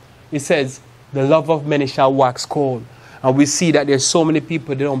something. It says, the love of many shall wax cold. And we see that there's so many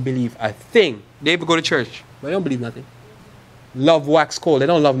people, they don't believe a thing. They even go to church, but they don't believe nothing. Love wax cold. They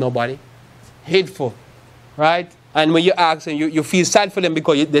don't love nobody. Hateful. Right? And when you ask and you feel sad for them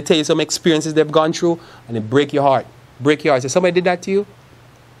because they tell you some experiences they've gone through and they break your heart. Break your heart. So somebody did that to you?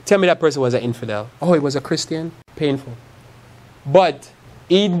 Tell me that person was an infidel. Oh, he was a Christian? Painful. But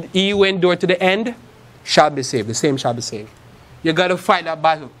he who endured to the end shall be saved. The same shall be saved. You got to fight that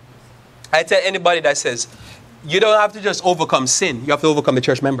battle. I tell anybody that says, you don't have to just overcome sin. You have to overcome the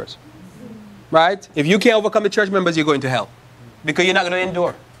church members. Right? If you can't overcome the church members, you're going to hell. Because you're not going to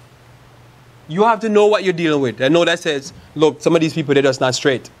endure. You have to know what you're dealing with. I know that says, look, some of these people, they're just not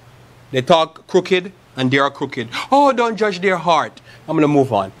straight. They talk crooked. and they are crooked. Oh, don't judge their heart. I'm going to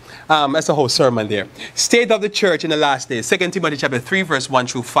move on. That's a whole sermon there. State of the church in the last days. 2 Timothy chapter 3, verse 1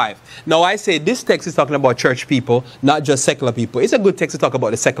 through 5. Now, I say this text is talking about church people, not just secular people. It's a good text to talk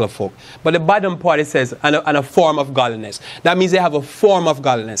about the secular folk. But the bottom part, it says, and a form of godliness. That means they have a form of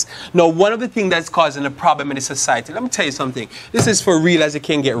godliness. Now, one of the things that's causing a problem in the society, let me tell you something. This is for real as it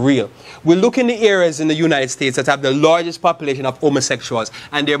can get real. We look in the areas in the United States that have the largest population of homosexuals.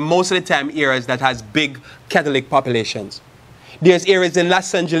 And they're most of the time areas that has big Catholic populations. There's areas in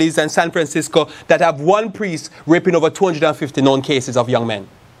Los Angeles and San Francisco that have one priest raping over 250 known cases of young men.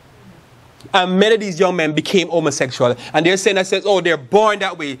 And many of these young men became homosexual. And they're saying that says, oh, they're born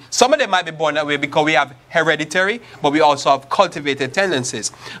that way. Some of them might be born that way because we have hereditary, but we also have cultivated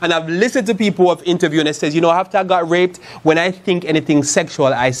tendencies. And I've listened to people who have interviewed and they says, you know, after I got raped, when I think anything sexual,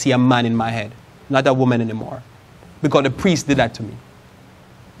 I see a man in my head, not a woman anymore. Because the priest did that to me.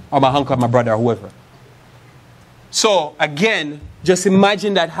 Or my uncle, my brother, or whoever. So, again, just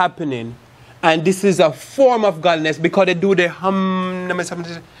imagine that happening. And this is a form of godliness because they do the holiness.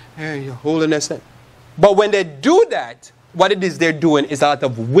 But when they do that, what it is they're doing is a lot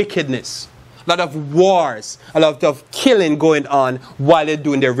of wickedness, a lot of wars, a lot of killing going on while they're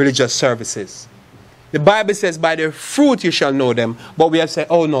doing their religious services. The Bible says, by their fruit you shall know them. But we have said,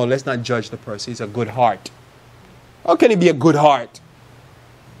 oh no, let's not judge the person. He's a good heart. How can he be a good heart?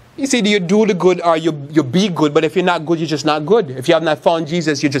 You see, you do the good or you be good, but if you're not good, you're just not good. If you have not found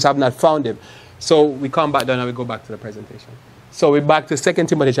Jesus, you just have not found him. So we come back down and we go back to the presentation. So we're back to 2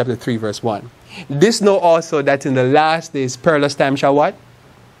 Timothy chapter 3, verse 1. This know also that in the last days, perilous time shall what?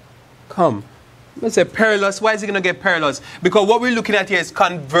 Come. Let's say perilous. Why is it going to get perilous? Because what we're looking at here is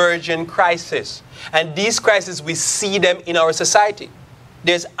converging crisis. And these crises, we see them in our society.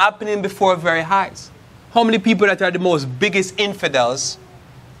 There's happening before very eyes. How many people that are the most biggest infidels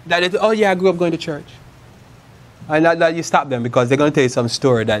that oh yeah, I grew up going to church. And that you stop them because they're going to tell you some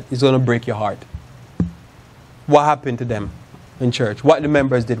story that is going to break your heart. What happened to them in church? What the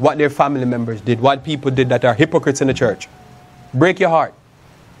members did, what their family members did, what people did that are hypocrites in the church. Break your heart.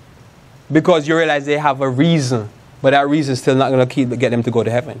 Because you realize they have a reason, but that reason is still not going to get them to go to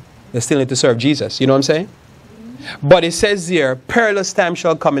heaven. They still need to serve Jesus. You know what I'm saying? But it says here, perilous time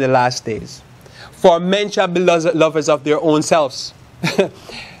shall come in the last days. For men shall be lovers of their own selves.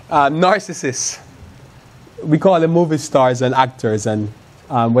 Narcissists. We call them movie stars and actors and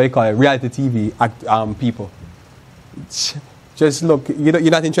what do you call it? Reality TV people. Just look,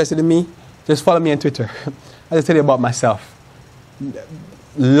 you're not interested in me? Just follow me on Twitter. I'll just tell you about myself.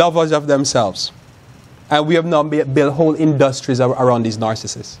 Lovers of themselves. And we have now built whole industries around these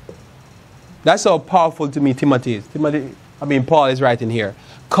narcissists. That's how powerful to me Timothy is. Paul is writing here.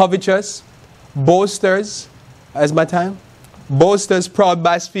 Covetous, boasters, as my time? Boasters, proud,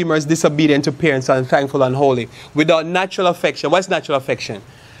 blasphemers, disobedient to parents, unthankful, unholy, without natural affection. What's natural affection?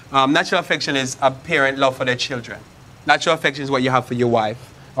 Natural affection is a parent love for their children. Natural affection is what you have for your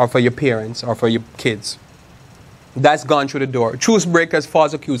wife, or for your parents, or for your kids. That's gone through the door. Truce breakers,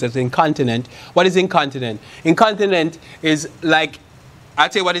 false accusers, incontinent. What is incontinent? Incontinent is like, I'll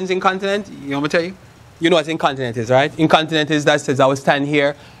tell you what is incontinent. You want me to tell you? You know what incontinent is, right? Incontinent is that says I will stand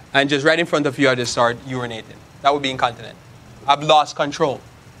here and just right in front of you I just start urinating. That would be incontinent. I've lost control.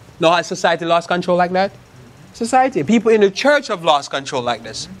 Now has society lost control like that? Society. People in the church have lost control like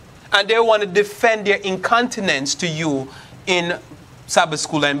this. And they want to defend their incontinence to you in Sabbath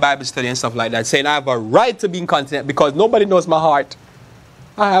school and Bible study and stuff like that, saying I have a right to be incontinent because nobody knows my heart.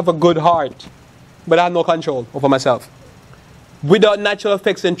 I have a good heart, but I have no control over myself. Without natural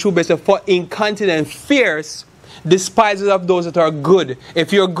effects and true basis, for incontinent, fierce, despisers of those that are good.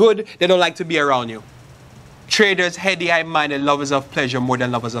 If you're good, they don't like to be around you. Traders, heady, high-minded, lovers of pleasure more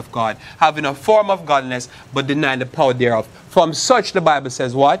than lovers of God, having a form of godliness, but denying the power thereof. From such, the Bible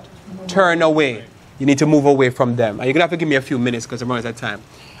says what? Turn away. You need to move away from them. And you're going to have to give me a few minutes because I'm running out of time.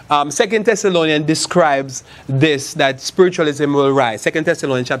 2 Thessalonians describes this, that spiritualism will rise. 2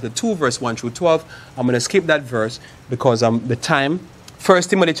 Thessalonians chapter 2, verse 1 through 12. I'm going to skip that verse because the time. 1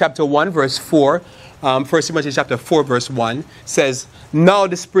 Timothy chapter 1, verse 4. 1 Timothy chapter 4, verse 1 says, now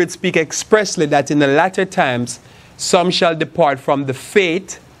the Spirit speak expressly that in the latter times some shall depart from the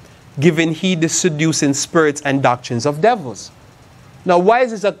faith, giving heed to seducing spirits and doctrines of devils. Now, why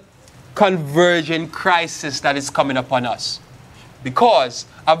is this a converging crisis that is coming upon us? Because,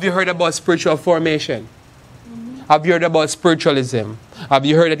 have you heard about spiritual formation? Have you heard about spiritualism? Have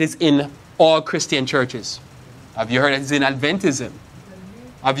you heard that it's in all Christian churches? Have you heard that it's in Adventism?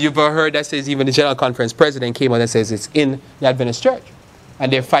 Have you ever heard that says even the General Conference president came out and says it's in the Adventist church?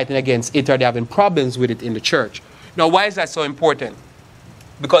 And they're fighting against it or they're having problems with it in the church. Now, why is that so important?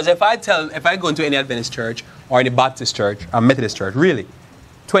 Because if I go into any Adventist church or any Baptist church or Methodist church, really,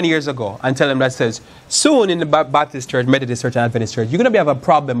 20 years ago, and tell them that says, soon in the Baptist church, Methodist church, and Adventist church, you're going to have a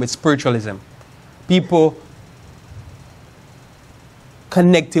problem with spiritualism. People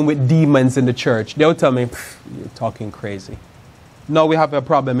connecting with demons in the church. They'll tell me, you're talking crazy. No, we have a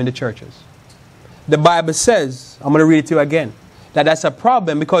problem in the churches. The Bible says, I'm going to read it to you again, that's a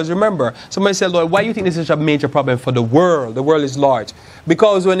problem because remember, somebody said, Lord, why do you think this is such a major problem for the world? The world is large.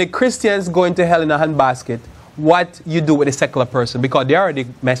 Because when the Christians go into hell in a handbasket, what you do with a secular person? Because they're already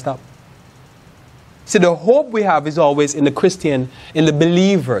messed up. See, the hope we have is always in the Christian, in the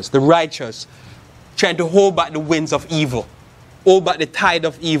believers, the righteous, trying to hold back the winds of evil, hold back the tide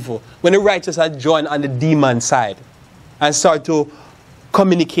of evil. When the righteous are joined on the demon side and start to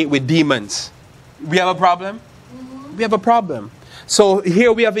communicate with demons, we have a problem? We have a problem. So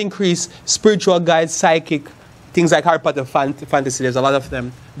here we have increased spiritual guides, psychic, things like Harry Potter fantasy, there's a lot of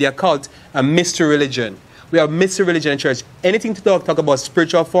them, the occult, and mystery religion. We have mystery religion in church. Anything to talk about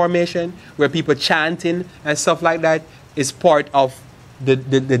spiritual formation, where people chanting and stuff like that, is part of the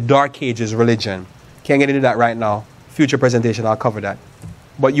Dark Ages religion. Can't get into that right now. Future presentation, I'll cover that.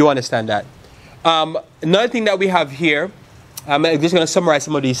 But you understand that. Another thing that we have here, I'm just going to summarize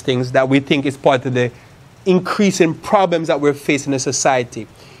some of these things that we think is part of the increasing problems that we're facing in society.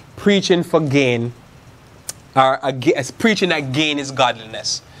 Preaching for gain, preaching that gain is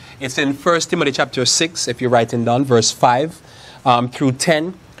godliness. It's in 1 Timothy chapter 6, if you're writing down, verse 5 through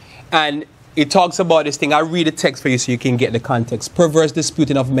 10. And it talks about this thing. I'll read the text for you so you can get the context. Perverse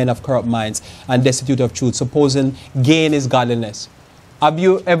disputing of men of corrupt minds and destitute of truth, supposing gain is godliness. Have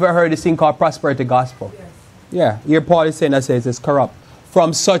you ever heard this thing called prosperity gospel? Yes. Yeah. Here Paul is saying that says it's corrupt.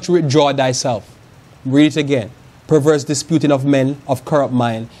 From such withdraw thyself. Read it again. Perverse disputing of men of corrupt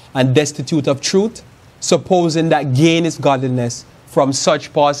mind and destitute of truth, supposing that gain is godliness. From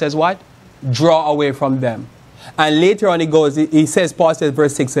such, Paul says what? Draw away from them. And later on he says, Paul says,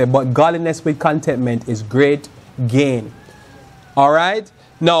 verse 6, but godliness with contentment is great gain. All right?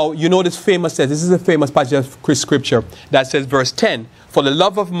 Now, you know this is a famous passage of scripture that says, verse 10, for the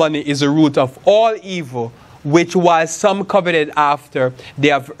love of money is the root of all evil, which while some coveted after, they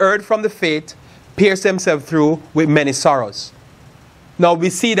have erred from the faith, pierced themselves through with many sorrows. Now, we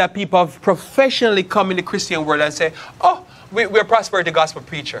see that people have professionally come in the Christian world and say, oh, we're a prosperity gospel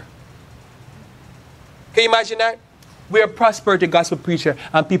preacher. Can you imagine that? We're a prosperity gospel preacher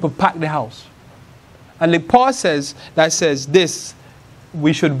and people pack the house. And the Paul says this,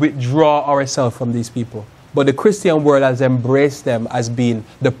 we should withdraw ourselves from these people. But the Christian world has embraced them as being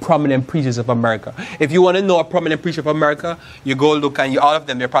the prominent preachers of America. If you want to know a prominent preacher of America, you go look and all of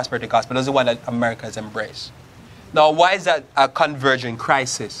them, they're prosperity gospel. That's the one that America has embraced. Now, why is that a converging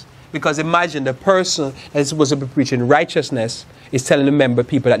crisis? Because imagine the person that is supposed to be preaching righteousness is telling the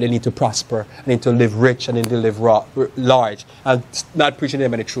people that they need to prosper, they need to live rich, and they need to live large, and not preaching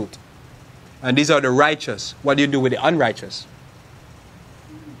them any truth. And these are the righteous. What do you do with the unrighteous?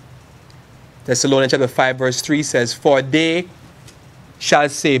 Thessalonians chapter 5 verse 3 says, for they shall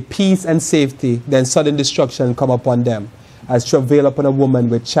say peace and safety, then sudden destruction come upon them, as travail upon a woman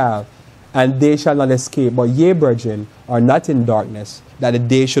with child, and they shall not escape. But ye, brethren, are not in darkness, that the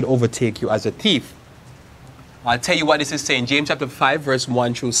day should overtake you as a thief. I'll tell you what this is saying. James chapter 5 verse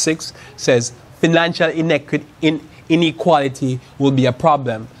 1 through 6 says, financial inequality will be a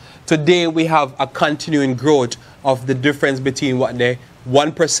problem. Today we have a continuing growth of the difference between what the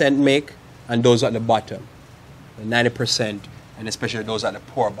 1% make and those at the bottom, the 90%, and especially those at the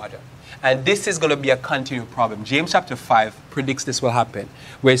poor bottom. And this is going to be a continued problem. James chapter 5 predicts this will happen,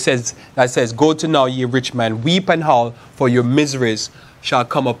 where it says, go to now, ye rich man, weep and howl, for your miseries shall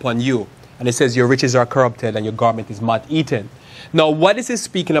come upon you. And it says, your riches are corrupted, and your garment is moth-eaten. Now, what this is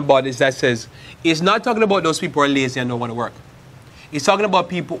speaking about is that says, it's not talking about those people who are lazy and don't want to work. It's talking about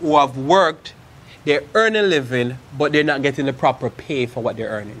people who have worked, they're earning a living, but they're not getting the proper pay for what they're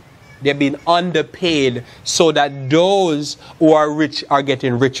earning. They're being underpaid so that those who are rich are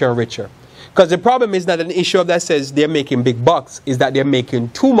getting richer and richer. Because the problem is not an issue of that says they're making big bucks, is that they're making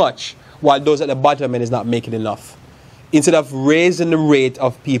too much while those at the bottom end is not making enough. Instead of raising the rate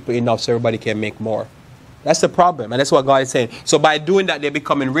of people enough so everybody can make more. That's the problem, and that's what God is saying. So by doing that, they're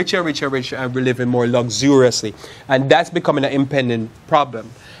becoming richer, richer, richer, and we're living more luxuriously. And that's becoming an impending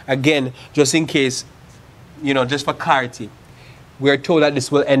problem. Again, just in case, just for clarity, we are told that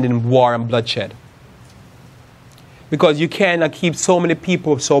this will end in war and bloodshed. Because you cannot keep so many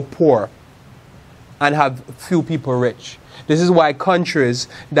people so poor and have few people rich. This is why countries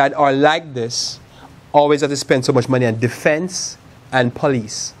that are like this always have to spend so much money on defense and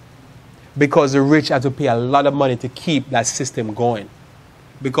police. Because the rich have to pay a lot of money to keep that system going.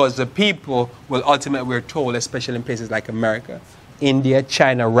 because the people will ultimately, we're told, especially in places like America, India,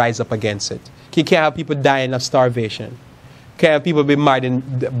 China, rise up against it. You can't have people dying of starvation. Can't have people be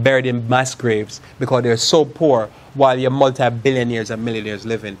buried in mass graves because they're so poor while you're multi-billionaires and millionaires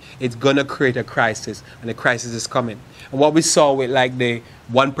living. It's going to create a crisis, and the crisis is coming. And what we saw with like the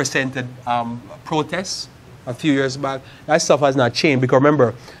 1% protests a few years back, that stuff has not changed, because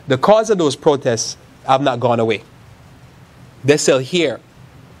remember, the cause of those protests have not gone away. They're still here.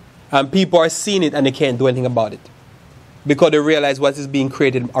 And people are seeing it and they can't do anything about it, because they realize what is being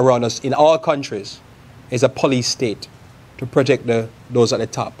created around us in all countries is a police state to protect those at the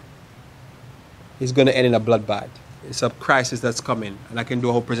top. It's going to end in a bloodbath. It's a crisis that's coming, and I can do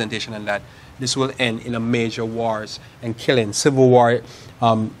a whole presentation on that. This will end in a major wars and killing. Civil war,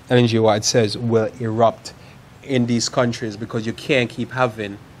 LNG war, it says, will erupt in these countries, because you can't keep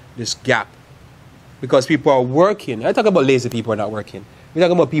having this gap. Because people are working. I talk about lazy people are not working. We're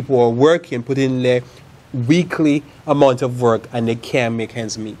talking about people who are working, put in their weekly amount of work, and they can't make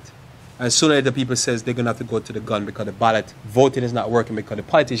ends meet. And sooner the people says they're going to have to go to the gun because the ballot voting is not working, because the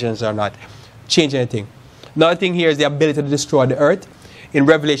politicians are not changing anything. Another thing here is the ability to destroy the earth. In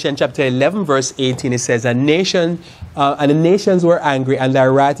Revelation chapter 11, verse 18, it says, and the nations were angry, and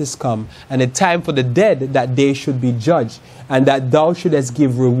their wrath is come, and the time for the dead that they should be judged, and that thou shouldest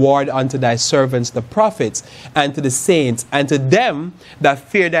give reward unto thy servants the prophets, and to the saints, and to them that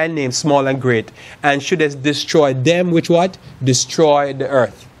fear thy name, small and great, and shouldest destroy them which what? Destroy the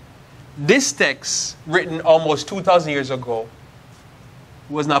earth. This text, written almost 2,000 years ago,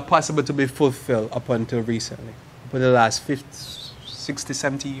 was not possible to be fulfilled up until recently, for the last 60,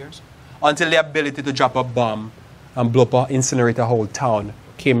 70 years, until the ability to drop a bomb and blow up, incinerate a whole town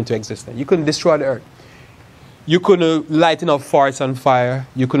came into existence. You couldn't destroy the earth. You couldn't light enough forests on fire.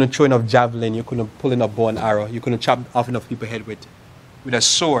 You couldn't throw enough javelin. You couldn't pull enough bow and arrow. You couldn't chop off enough people's head with a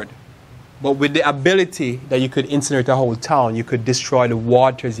sword. But with the ability that you could incinerate a whole town, you could destroy the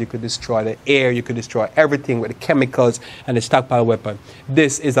waters, you could destroy the air, you could destroy everything with the chemicals and the stockpile weapon.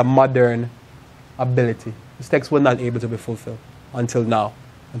 This is a modern ability. This text was not able to be fulfilled until now,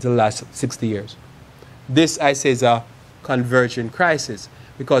 until the last 60 years. This, I say, is a converging crisis,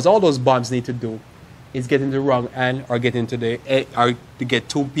 because all those bombs need to do is get into the wrong end, or get into or to get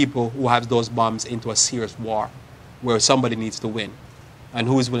two people who have those bombs into a serious war where somebody needs to win. And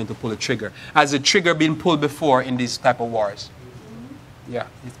who is willing to pull the trigger? Has the trigger been pulled before in these type of wars? Yeah,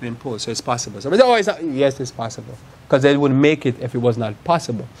 it's been pulled, so it's possible. So it's always, yes, it's possible, because they wouldn't make it if it was not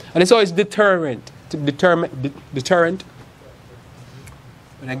possible. And it's always deterrent. Deterrent.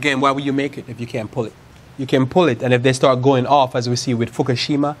 And again, why would you make it if you can't pull it? You can pull it, and if they start going off, as we see with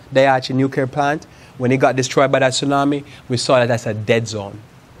Fukushima, Daiichi nuclear plant, when it got destroyed by that tsunami, we saw that that's a dead zone.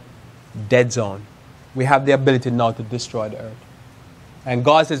 Dead zone. We have the ability now to destroy the earth. And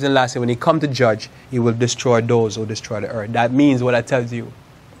God says in last day, when he come to judge, he will destroy those who destroy the earth. That means what I tells you.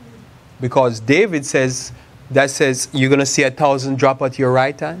 Because David says, you're going to see 1,000 drop at your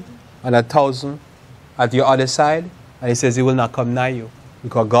right hand and 1,000 at your other side. And he says he will not come nigh you,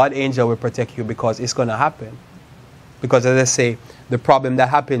 because God's angel will protect you, because it's going to happen. Because as I say, the problem that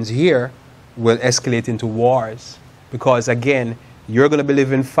happens here will escalate into wars. Because again, you're going to be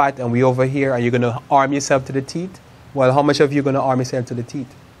living fat and we over here, and you're going to arm yourself to the teeth. Well, how much of you are going to arm yourself to the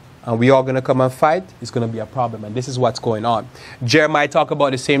teeth? And we all going to come and fight? It's going to be a problem. And this is what's going on. Jeremiah talk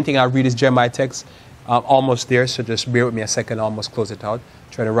about the same thing. I'll read this Jeremiah text. Almost there, so just bear with me a second. I'll almost close it out.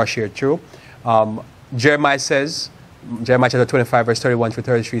 Try to rush here through. Jeremiah says, Jeremiah chapter 25, verse 31 through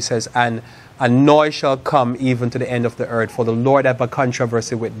 33 says, and a noise shall come even to the end of the earth, for the Lord have a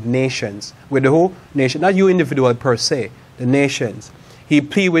controversy with nations. With the who? Nation. Not you individual per se. The nations. He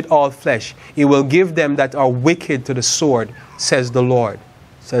plead with all flesh. He will give them that are wicked to the sword, says the Lord.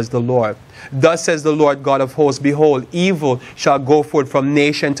 Says the Lord. Thus says the Lord God of hosts, behold, evil shall go forth from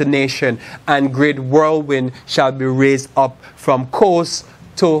nation to nation, and great whirlwind shall be raised up from coast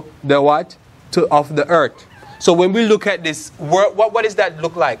to the what? Of the earth. So when we look at this, what does that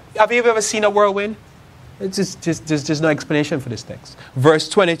look like? Have you ever seen a whirlwind? It's just no explanation for this text. Verse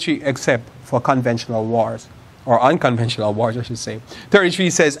 23, except for conventional wars. Or unconventional wars, I should say.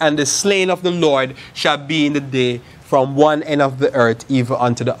 33 says, and the slain of the Lord shall be in the day from one end of the earth even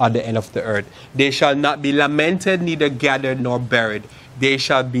unto the other end of the earth. They shall not be lamented, neither gathered nor buried. They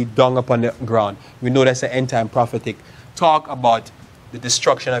shall be dung upon the ground. We know that's an end-time prophetic talk about the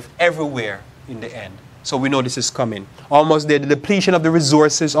destruction of everywhere in the end. So we know this is coming. Almost there, the depletion of the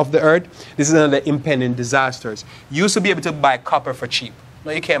resources of the earth. This is another impending disasters. You used to be able to buy copper for cheap.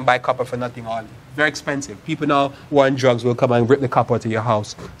 No, you can't buy copper for nothing all. Very expensive. People now who are on drugs will come and rip the copper to your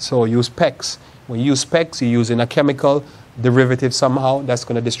house. So use PEX. When you use PEX, you're using a chemical derivative somehow that's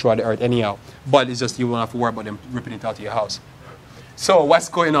going to destroy the earth anyhow. But it's just you won't have to worry about them ripping it out of your house. So what's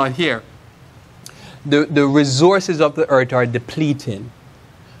going on here? The resources of the earth are depleting.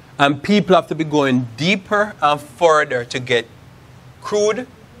 And people have to be going deeper and further to get crude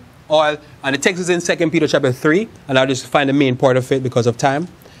oil. And the text is in 2 Peter chapter 3. And I'll just find the main part of it because of time.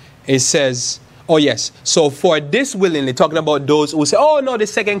 It says, oh yes, so for this willingly, talking about those who say, oh no, the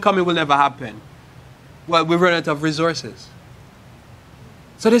second coming will never happen. Well, we've run out of resources.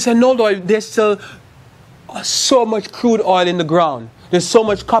 So they say, no Lord, there's still so much crude oil in the ground. There's so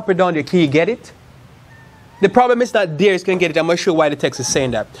much copper down there. Can you get it? The problem is not there, it's going to get it. I'm not sure why the text is saying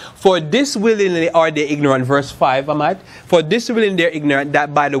that. For this willingly are they ignorant, verse 5, am I? For this willingly they are ignorant,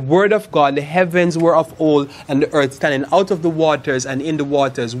 that by the word of God the heavens were of old, and the earth standing out of the waters and in the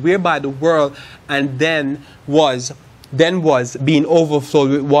waters, whereby the world and then was being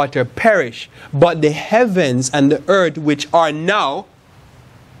overflowed with water perish. But the heavens and the earth which are now,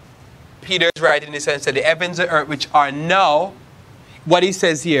 Peter is writing in the sense that the heavens and earth which are now, what he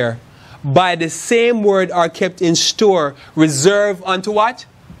says here, by the same word are kept in store, reserved unto what?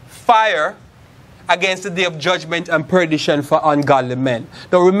 Fire, against the day of judgment and perdition for ungodly men.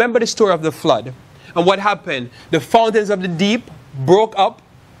 Now remember the story of the flood. And what happened? The fountains of the deep broke up,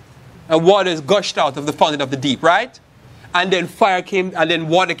 and waters gushed out of the fountain of the deep, right? And then fire came, and then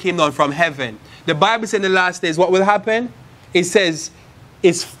water came down from heaven. The Bible says in the last days, what will happen? It says,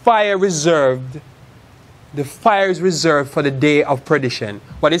 is fire reserved? The fire is reserved for the day of perdition.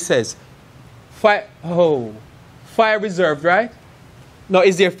 What it says? Fire reserved, right? No,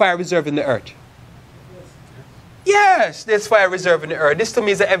 is there fire reserved in the earth? Yes, there's fire reserved in the earth. This to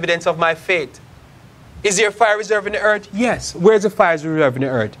me is the evidence of my faith. Is there fire reserved in the earth? Yes. Where's the fire reserved in the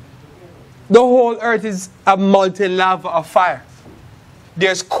earth? The whole earth is a molten lava of fire.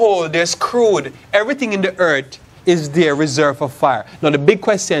 There's coal, there's crude. Everything in the earth is there reserved for fire. Now the big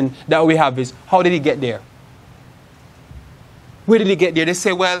question that we have is, how did it get there? Where did it get there? They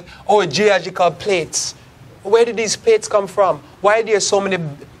say, well, geological plates. Where did these plates come from? Why are there so many?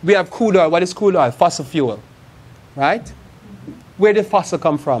 We have crude oil. What is crude oil? Fossil fuel. Right? Where did fossil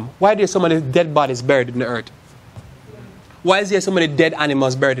come from? Why are there so many dead bodies buried in the earth? Why is there so many dead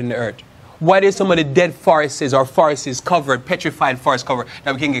animals buried in the earth? Why are there so many dead forests or forests covered, petrified forests covered,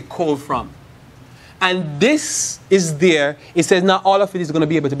 that we can get coal from? And this is there. It says not all of it is going to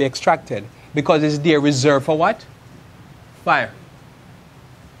be able to be extracted, because it's there reserved for what? Fire.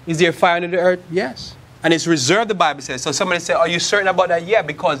 Is there fire under the earth? Yes. And it's reserved, the Bible says. So somebody said, are you certain about that? Yeah,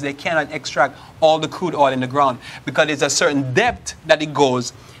 because they cannot extract all the crude oil in the ground. Because there's a certain depth that it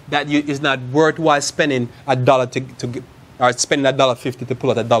goes that is not worthwhile spending $1 or spending $1.50 to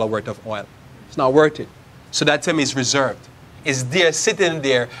pull out $1 worth of oil. It's not worth it. So that to me is reserved. It's there, sitting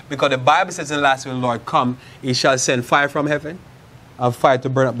there, because the Bible says in the last when the Lord come, he shall send fire from heaven and fire to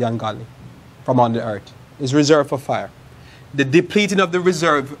burn up the ungodly from on the earth. It's reserved for fire. The depleting of the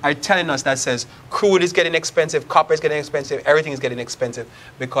reserve are telling us that says crude is getting expensive, copper is getting expensive, everything is getting expensive,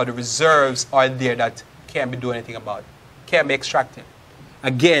 because the reserves are there that can't be doing anything about, can't be extracted.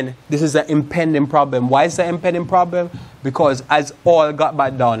 Again, this is an impending problem. Why is that an impending problem? Because as oil got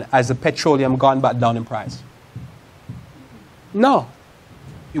back down, as the petroleum gone back down in price. No.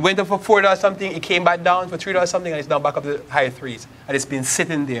 It went up for $4 something, it came back down for $3 something, and it's now back up to the higher threes. And it's been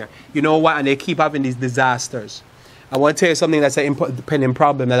sitting there. You know what? And they keep having these disasters. I want to tell you something that's an impending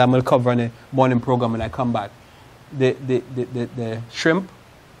problem that I'm going to cover in the morning program when I come back. The shrimp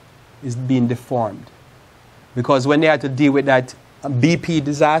is being deformed. Because when they had to deal with that BP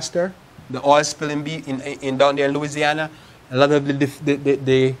disaster, the oil spill in down there in Louisiana, a lot of the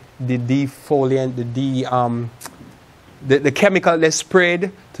defoliant, the chemical they sprayed,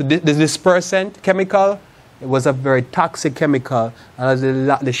 to the dispersant chemical, it was a very toxic chemical, and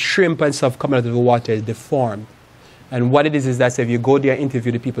the shrimp and stuff coming out of the water is deformed. And what it is that if you go there and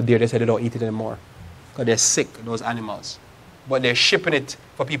interview the people there, they say they don't eat it anymore because they're sick, those animals. But they're shipping it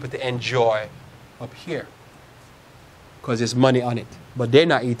for people to enjoy up here because there's money on it. But they're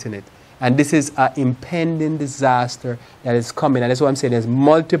not eating it. And this is an impending disaster that is coming. And that's what I'm saying. There's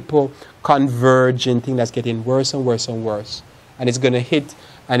multiple converging things that's getting worse and worse and worse. And it's going to hit,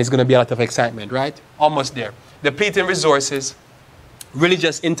 and it's going to be a lot of excitement, right? Almost there. Depleting resources.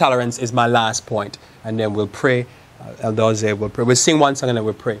 Religious intolerance is my last point. And then we'll pray. Eldoze will pray. We'll sing one song and then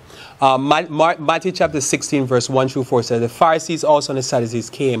we'll pray. Matthew chapter 16, verse 1 through 4 says, the Pharisees also and the Sadducees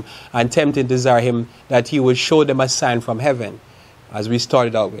came and tempted to desire him that he would show them a sign from heaven, as we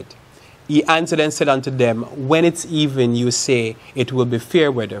started out with. He answered and said unto them, when it's even, you say, it will be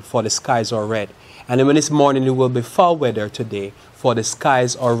fair weather, for the skies are red. And then when it's morning, it will be foul weather today, for the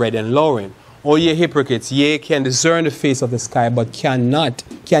skies are red and lowering. O ye hypocrites, ye can discern the face of the sky, but can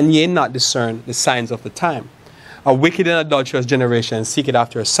ye not discern the signs of the time? A wicked and adulterous generation seeketh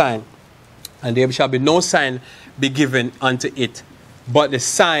after a sign, and there shall be no sign be given unto it, but the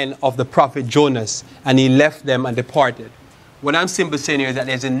sign of the prophet Jonas. And he left them and departed. What I'm simply saying here is that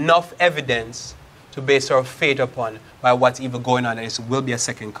there's enough evidence to base our faith upon by what's even going on, and it will be a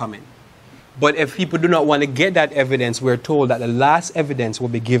second coming. But if people do not want to get that evidence, we're told that the last evidence will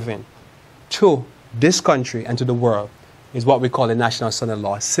be given to this country and to the world is what we call the national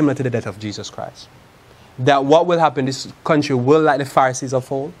son-in-law, similar to the death of Jesus Christ. That what will happen, this country will, like the Pharisees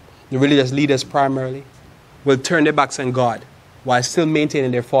of old, the religious leaders primarily, will turn their backs on God while still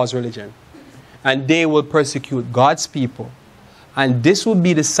maintaining their false religion. And they will persecute God's people. And this will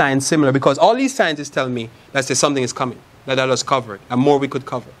be the sign similar, because all these scientists tell me that something is coming, that was covered, and more we could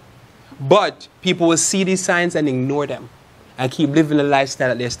cover. But people will see these signs and ignore them and keep living the lifestyle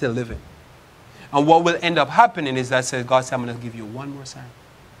that they're still living. And what will end up happening is that says, God said, I'm going to give you one more sign.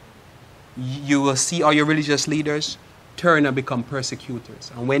 You will see all your religious leaders turn and become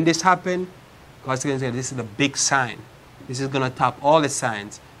persecutors. And when this happens, God's going to say, this is the big sign. This is going to top all the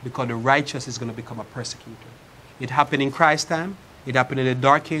signs, because the righteous is going to become a persecutor. It happened in Christ's time, it happened in the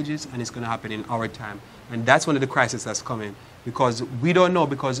Dark Ages, and it's going to happen in our time. And that's one of the crises that's coming. Because we don't know,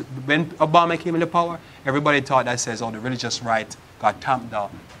 because when Obama came into power, everybody thought that says, oh, the religious right got tamped down.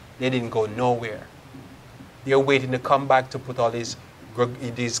 They didn't go nowhere. They're waiting to come back to put all these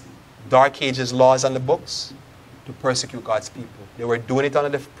Dark Ages laws on the books to persecute God's people. They were doing it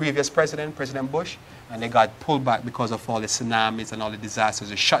under the previous president, President Bush, and they got pulled back because of all the tsunamis and all the disasters.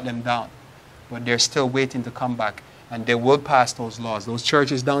 They shut them down. But they're still waiting to come back. And they will pass those laws. Those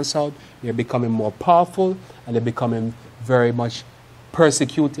churches down south, they're becoming more powerful, and they're becoming very much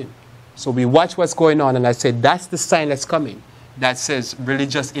persecuting. So we watch what's going on, and I said that's the sign that's coming. That says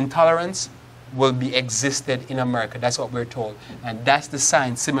religious intolerance will be existed in America. That's what we're told. And that's the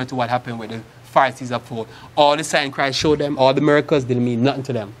sign similar to what happened with the Pharisees of old. All the sign Christ showed them, all the miracles didn't mean nothing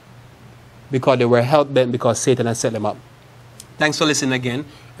to them, because they were hell-bent because Satan had set them up. Thanks for listening again.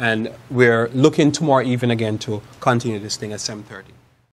 And we're looking tomorrow evening again to continue this thing at 7:30.